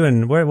you? Are you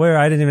in where?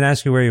 I didn't even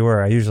ask you where you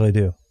were. I usually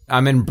do.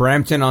 I'm in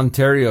Brampton,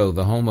 Ontario,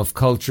 the home of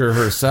culture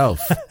herself.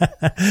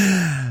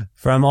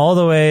 From all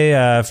the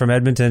way from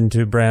Edmonton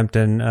to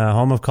Brampton,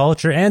 home of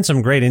culture and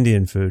some great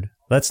Indian food.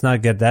 Let's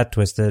not get that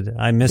twisted.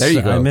 I miss some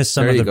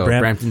of the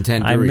Brampton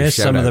Tandoori. I miss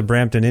some of the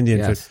Brampton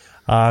Indian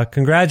food.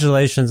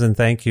 Congratulations and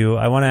thank you.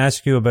 I want to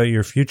ask you about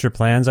your future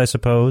plans, I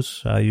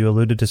suppose. You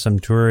alluded to some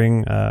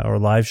touring or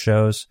live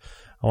shows.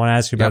 I want to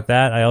ask you about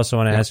that. I also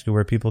want to ask you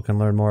where people can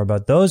learn more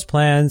about those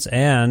plans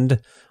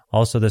and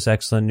also this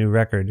excellent new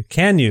record.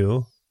 Can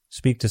you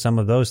speak to some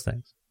of those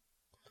things?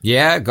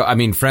 Yeah,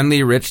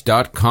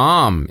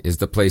 friendlyrich.com is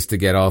the place to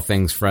get all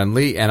things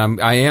friendly. And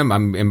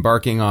I'm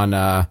embarking on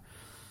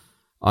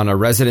a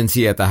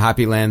residency at the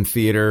Happy Land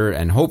Theater,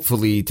 and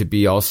hopefully to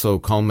be also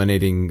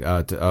culminating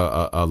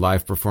to a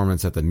live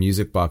performance at the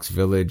Music Box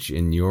Village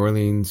in New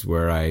Orleans,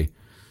 where I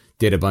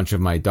did a bunch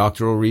of my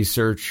doctoral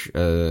research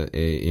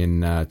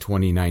in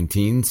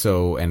 2019.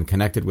 And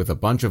connected with a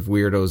bunch of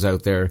weirdos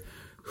out there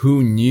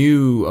who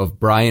knew of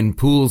Brian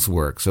Poole's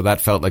work. So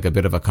that felt like a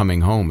bit of a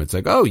coming home. It's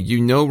like, oh,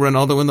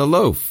 Ronaldo and the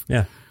Loaf.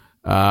 Yeah.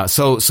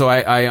 So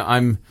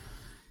I'm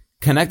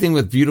connecting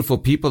with beautiful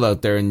people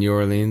out there in New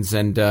Orleans,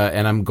 and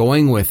I'm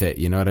going with it.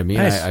 You know what I mean?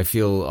 Nice. I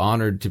feel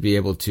honored to be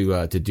able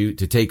to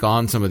take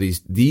on some of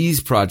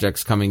these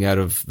projects coming out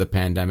of the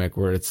pandemic,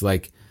 where it's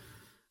like,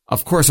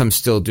 of course, I'm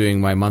still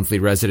doing my monthly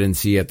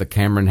residency at the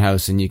Cameron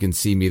House, and you can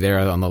see me there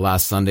on the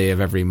last Sunday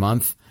of every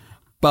month.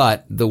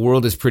 But the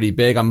world is pretty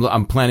big.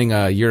 I'm planning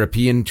a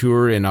European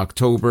tour in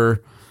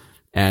October,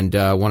 and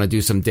want to do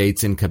some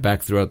dates in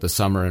Quebec throughout the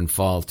summer and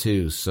fall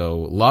too. So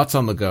lots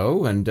on the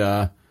go, and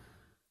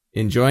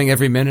enjoying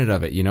every minute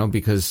of it,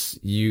 because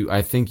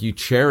I think you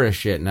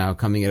cherish it now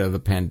coming out of the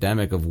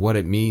pandemic, of what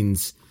it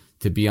means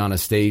to be on a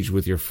stage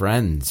with your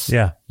friends.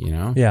 Yeah.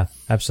 Yeah,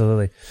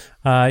 absolutely.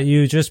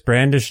 You just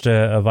brandished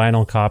a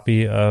vinyl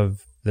copy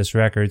of this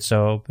record,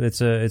 so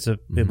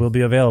it will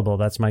be available.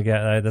 That's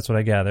that's what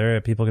I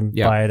gather. People can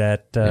buy it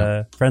at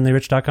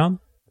friendlyrich.com.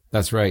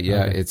 That's right.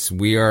 Yeah. Okay. It's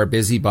We Are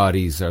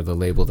Busybodies are the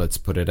label that's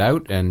put it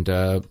out, and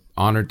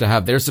honored to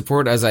have their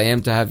support, as I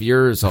am to have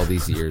yours all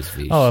these years,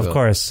 Vish. Oh, of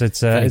course.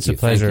 It's a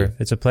pleasure.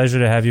 It's a pleasure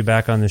to have you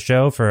back on the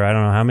show for I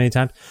don't know how many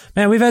times.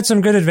 Man, we've had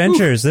some good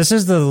adventures. Ooh. This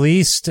is the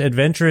least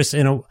adventurous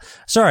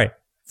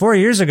 4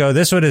 years ago,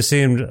 this would have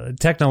seemed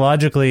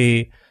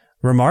technologically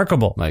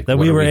remarkable that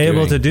we were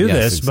able to do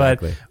this.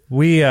 Exactly. But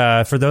we,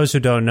 for those who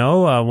don't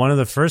know, one of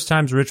the first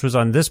times Rich was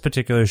on this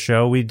particular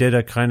show, we did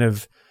a kind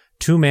of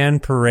two-man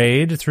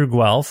parade through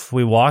Guelph.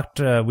 We walked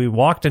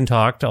and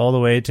talked all the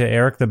way to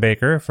Eric the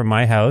Baker from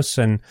my house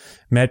and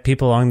met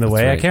people along the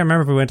way. Right. I can't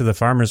remember if we went to the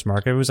farmer's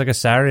market. It was like a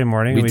Saturday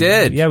morning. We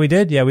did. Yeah, we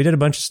did. Yeah, we did a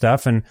bunch of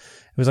stuff, and it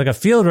was like a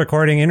field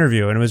recording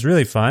interview, and it was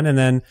really fun. And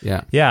then,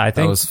 I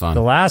think was fun.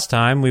 The last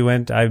time we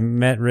went, I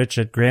met Rich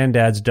at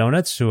Granddad's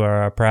Donuts, who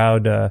are a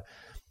proud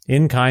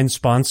in-kind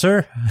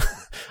sponsor.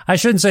 I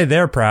shouldn't say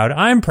they're proud.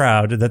 I'm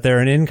proud that they're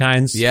an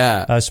in-kind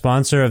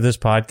sponsor of this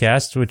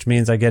podcast, which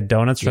means I get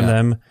donuts from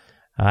them.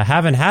 I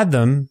haven't had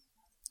them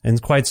in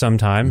quite some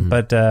time,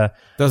 but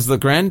does the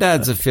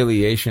Granddad's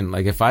affiliation,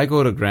 like if I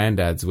go to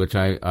Granddad's, which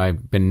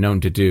I've been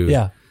known to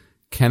do,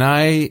 can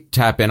I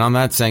tap in on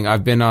that, saying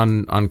I've been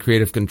on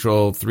Creative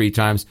Control 3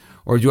 times,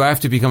 or do I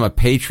have to become a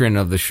patron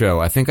of the show?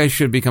 I think I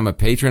should become a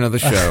patron of the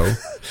show,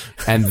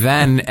 and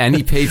then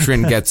any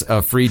patron gets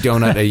a free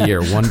donut a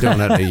year, 1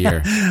 donut a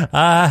year.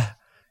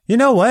 You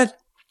know what?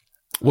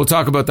 We'll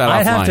talk about that offline.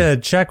 I have to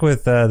check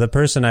with the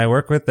person I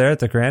work with there at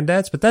the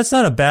Granddad's, but that's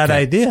not a bad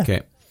idea.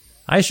 Okay.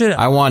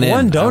 I want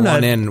one donut. I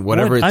want in,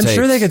 whatever it takes. I'm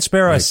sure they could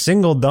spare a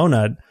single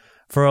donut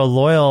for a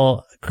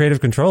loyal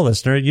Creative Control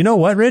listener. You know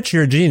what, Rich?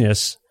 You're a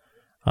genius.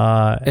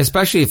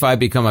 Especially if I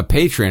become a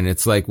patron,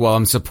 it's like, well,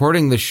 I'm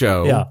supporting the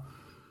show. Yeah.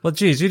 Well,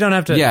 geez, you don't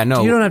have to. Yeah,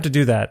 no, you don't have to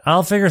do that.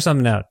 I'll figure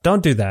something out.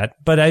 Don't do that.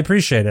 But I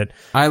appreciate it.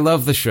 I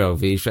love the show,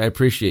 Vish. I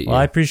appreciate you. Well,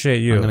 I appreciate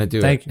you. I'm going to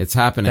do it. It's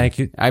happening. Thank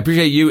you. I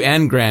appreciate you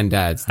and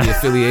Granddad's. The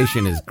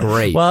affiliation is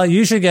great. Well,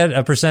 you should get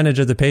a percentage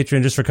of the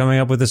Patreon just for coming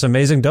up with this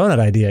amazing donut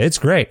idea. It's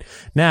great.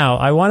 Now,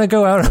 I want to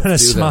go out on a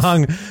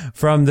song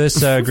from this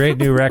great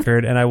new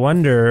record, and I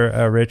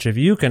wonder, Rich, if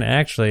you can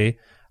actually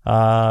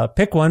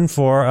pick one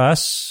for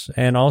us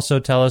and also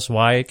tell us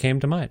why it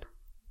came to mind.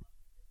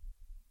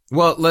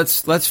 Well,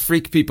 let's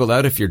freak people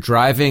out. If you're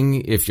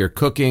driving, if you're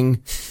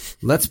cooking,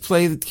 let's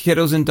play the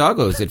Kiddos and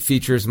Doggos. It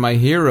features my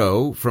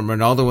hero from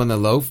Ronaldo and the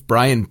Loaf,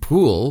 Brian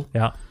Poole.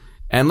 Yeah.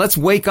 And let's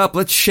wake up,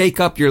 let's shake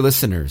up your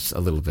listeners a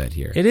little bit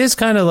here. It is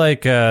kind of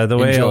like the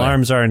way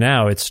alarms are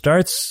now. It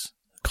starts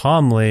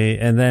calmly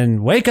and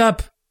then wake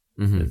up.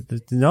 Mm-hmm.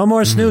 No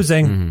more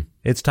snoozing. Mm-hmm.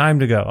 It's time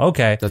to go.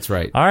 Okay. That's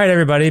right. All right,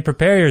 everybody,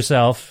 prepare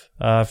yourself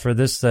for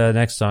this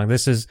next song.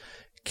 This is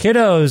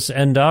Kiddos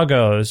and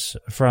Doggos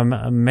from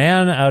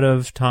Man Out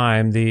of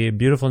Time, the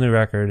beautiful new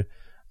record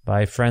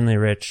by Friendly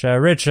Rich.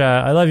 Rich,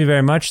 I love you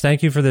very much.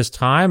 Thank you for this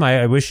time.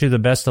 I wish you the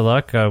best of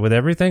luck with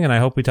everything, and I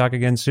hope we talk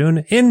again soon,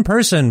 in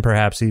person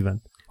perhaps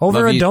even,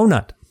 over a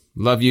donut.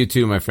 Love you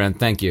too, my friend.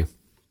 Thank you.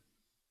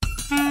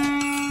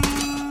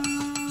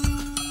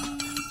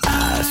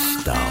 I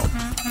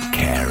stopped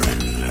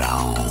caring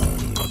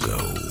long ago.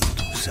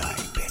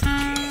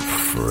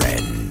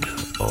 Friend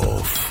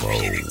or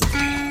foe,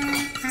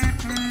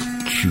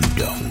 you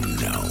don't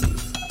know.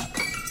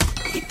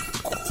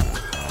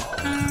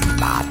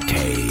 My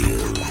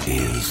tale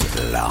is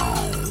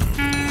long.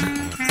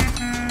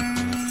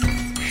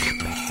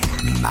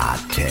 My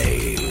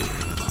tale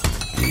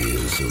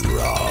is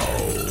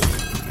wrong.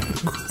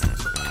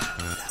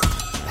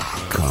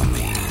 Come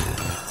here.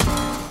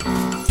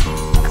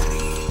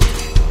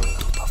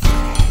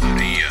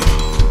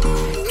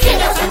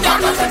 Kiddos and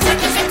Doggos and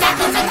turkeys and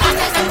tacos and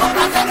tacos and pork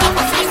rots and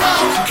rockers and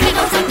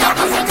Kiddos and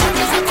Doggos and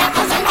turkeys and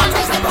tacos and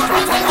rockers and pork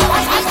rots and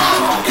rockers and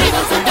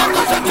Kiddos and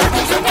Doggos and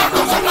turkeys and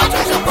tacos and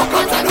rockers and pork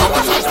rots and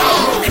rockers and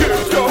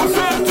Kiddos and Doggos and turkeys and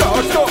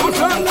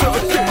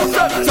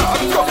tacos and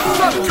rockers and pork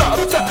rots and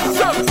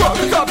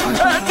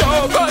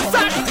rockers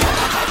and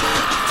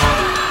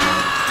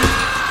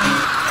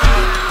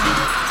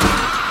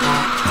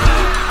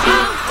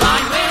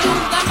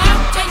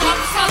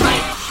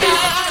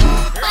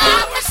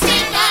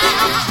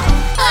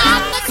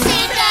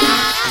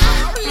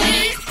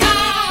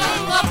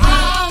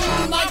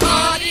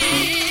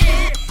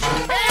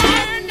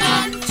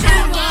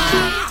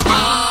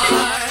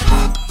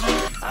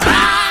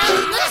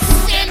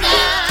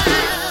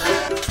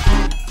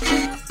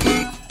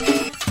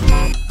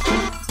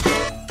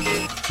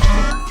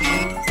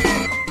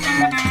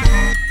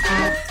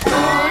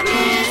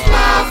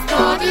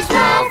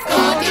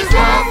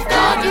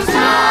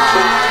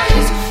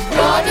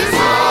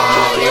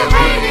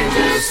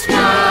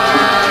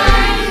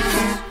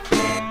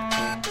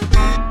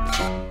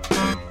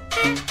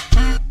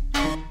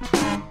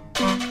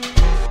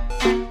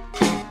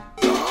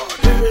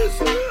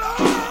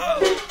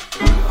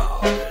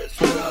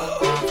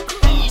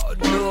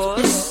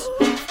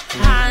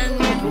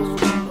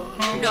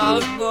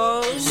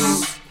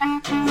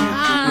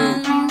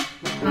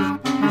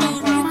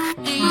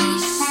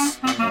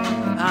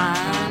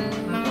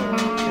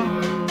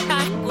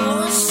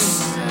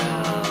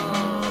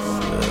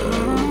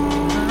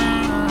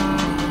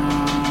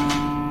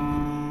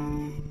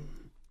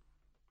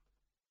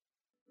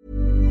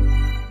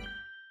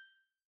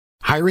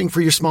Hiring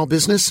for your small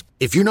business?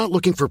 If you're not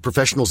looking for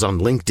professionals on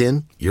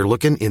LinkedIn, you're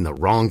looking in the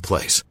wrong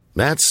place.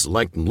 That's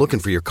like looking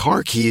for your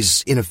car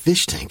keys in a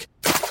fish tank.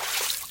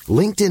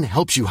 LinkedIn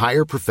helps you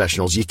hire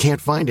professionals you can't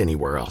find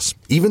anywhere else,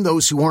 even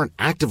those who aren't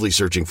actively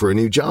searching for a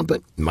new job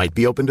but might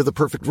be open to the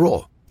perfect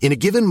role. In a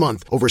given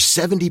month, over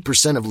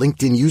 70% of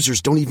LinkedIn users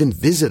don't even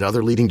visit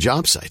other leading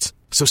job sites.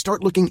 So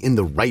start looking in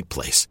the right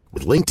place.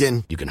 With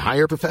LinkedIn, you can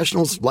hire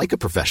professionals like a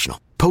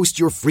professional. Post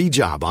your free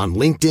job on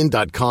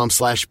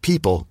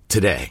linkedin.com/people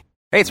today.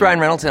 Hey, it's Ryan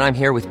Reynolds, and I'm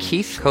here with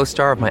Keith,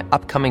 co-star of my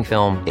upcoming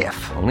film, If,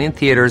 only in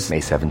theaters May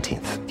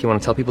 17th. Do you want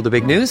to tell people the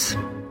big news?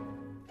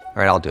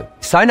 All right, I'll do it.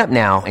 Sign up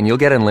now and you'll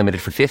get unlimited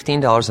for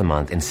 $15 a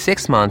month and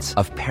 6 months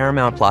of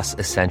Paramount Plus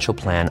Essential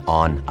Plan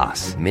on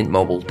us.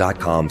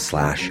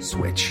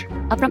 MintMobile.com/switch.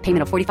 Upfront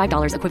payment of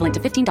 $45 equivalent to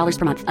 $15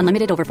 per month.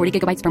 Unlimited over 40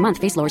 gigabytes per month.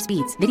 Face lower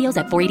speeds. Videos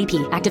at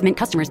 480p. Active Mint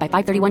customers by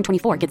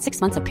 531.24 get 6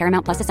 months of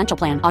Paramount Plus Essential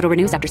Plan. Auto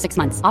renews after 6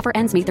 months. Offer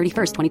ends May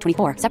 31st,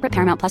 2024. Separate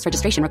Paramount Plus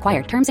registration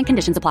required. Terms and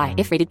conditions apply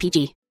if rated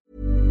PG.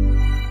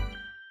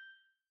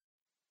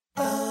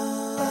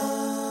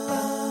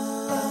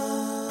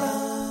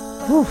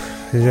 Whew.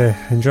 Did you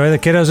enjoy the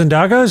Kiddos and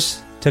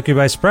Doggos? Took you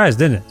by surprise,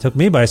 didn't it? Took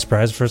me by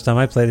surprise the first time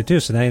I played it too,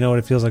 so now you know what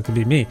it feels like to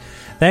be me.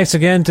 Thanks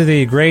again to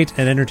the great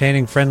and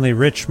entertaining, friendly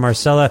Rich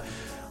Marcella.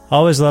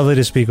 Always lovely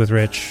to speak with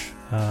Rich.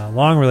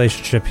 Long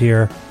relationship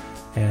here,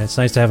 and it's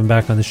nice to have him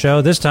back on the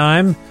show. This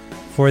time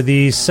for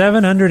the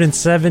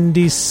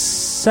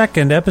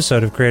 772nd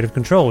episode of Creative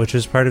Control, which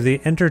is part of the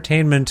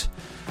Entertainment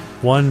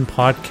One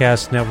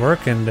podcast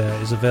network and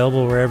is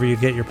available wherever you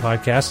get your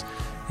podcasts.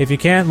 If you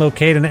can't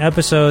locate an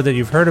episode that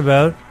you've heard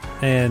about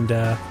and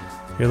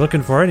you're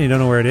looking for it and you don't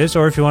know where it is,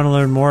 or if you want to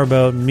learn more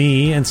about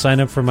me and sign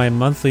up for my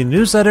monthly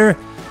newsletter,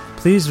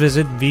 please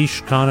visit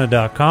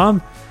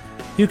vishkhanna.com.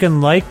 You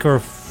can like or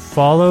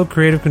follow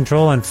Creative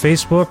Control on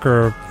Facebook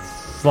or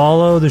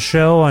follow the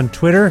show on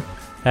Twitter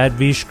at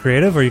Vish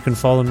Creative, or you can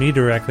follow me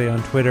directly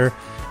on Twitter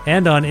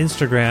and on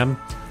Instagram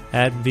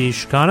at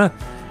Vishkhanna.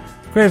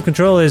 Creative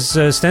Control is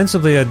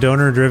ostensibly a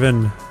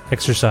donor-driven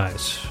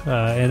exercise.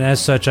 And as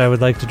such, I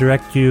would like to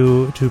direct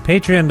you to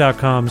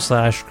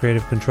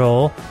patreon.com/creative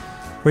control,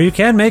 where you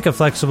can make a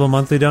flexible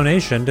monthly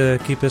donation to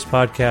keep this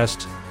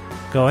podcast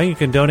going. You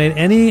can donate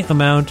any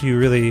amount you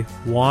really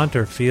want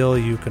or feel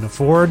you can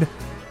afford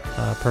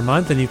per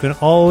month, and you can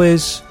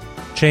always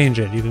change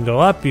it. You can go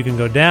up, you can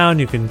go down,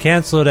 you can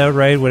cancel it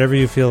outright, whatever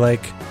you feel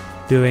like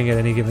doing at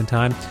any given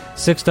time.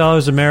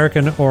 $6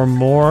 American or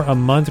more a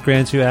month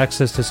grants you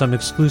access to some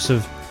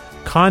exclusive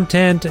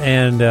content,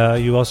 and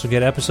you also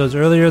get episodes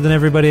earlier than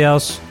everybody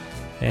else,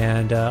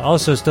 and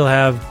also still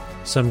have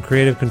some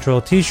Creative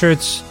Control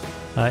t-shirts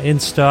in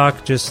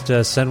stock. Just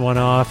sent one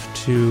off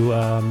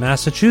to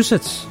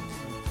Massachusetts.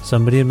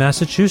 Somebody in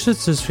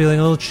Massachusetts is feeling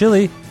a little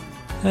chilly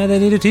and they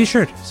need a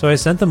t-shirt, so I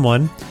sent them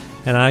one,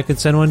 and I could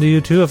send one to you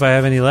too if I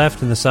have any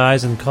left in the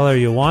size and color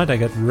you want. I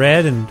got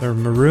red or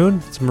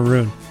maroon. It's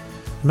maroon.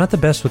 I'm not the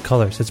best with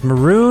colors. It's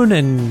maroon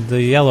and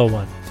the yellow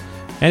one.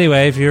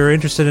 Anyway, if you're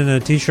interested in a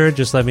t-shirt,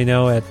 just let me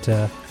know at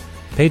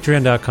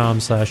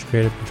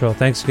patreon.com/creative control.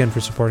 Thanks again for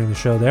supporting the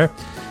show there.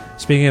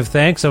 Speaking of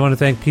thanks, I want to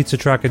thank Pizza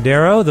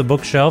Trocadero, The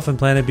Bookshelf, and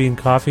Planet Bean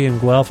Coffee in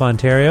Guelph,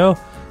 Ontario.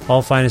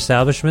 All fine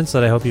establishments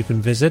that I hope you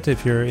can visit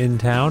if you're in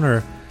town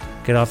or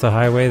get off the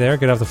highway there.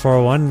 Get off the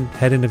 401,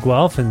 head into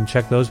Guelph and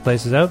check those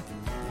places out.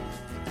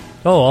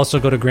 Oh, also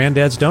go to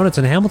Granddad's Donuts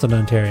in Hamilton,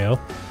 Ontario.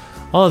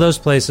 All of those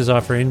places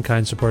offer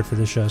in-kind support for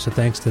the show, so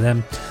thanks to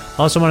them.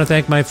 Also want to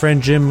thank my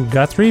friend Jim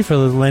Guthrie for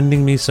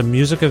lending me some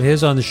music of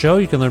his on the show.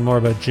 You can learn more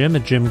about Jim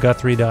at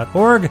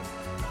jimguthrie.org.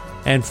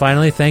 And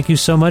finally, thank you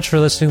so much for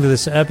listening to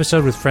this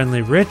episode with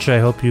Friendly Rich. I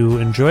hope you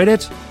enjoyed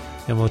it,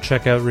 and we'll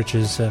check out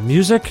Rich's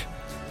music,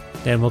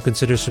 and we'll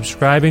consider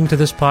subscribing to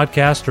this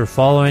podcast or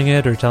following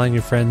it or telling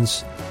your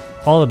friends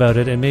all about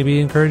it and maybe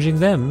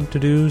encouraging them to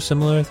do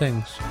similar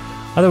things.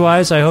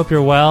 Otherwise, I hope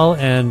you're well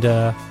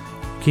and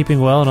keeping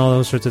well and all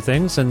those sorts of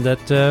things, and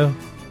that,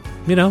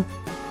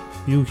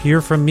 you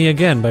hear from me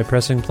again by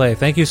pressing play.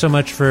 Thank you so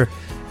much for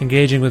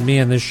engaging with me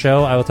in this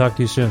show. I will talk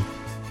to you soon.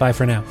 Bye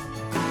for now.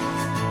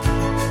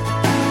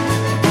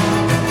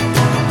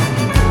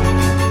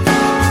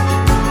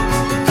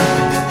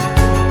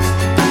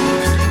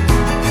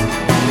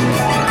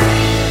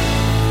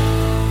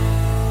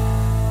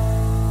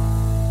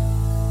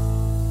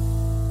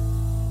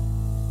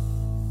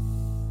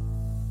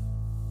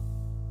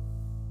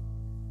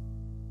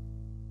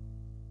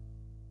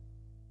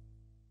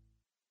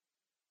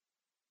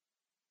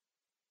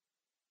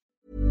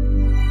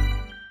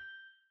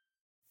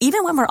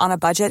 Even when we're on a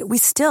budget, we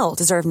still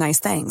deserve nice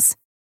things.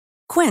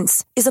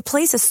 Quince is a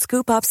place to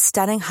scoop up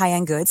stunning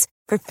high-end goods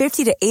for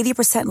 50 to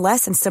 80%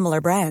 less than similar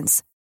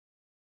brands.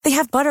 They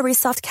have buttery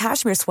soft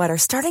cashmere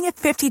sweaters starting at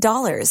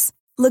 $50,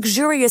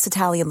 luxurious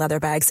Italian leather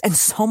bags, and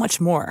so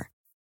much more.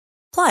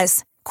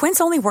 Plus,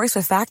 Quince only works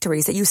with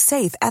factories that use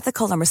safe,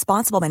 ethical, and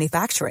responsible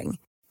manufacturing.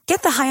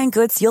 Get the high-end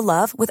goods you'll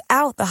love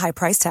without the high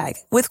price tag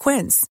with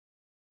Quince.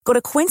 Go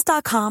to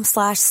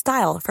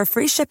quince.com/style for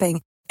free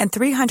shipping and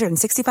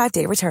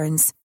 365-day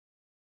returns.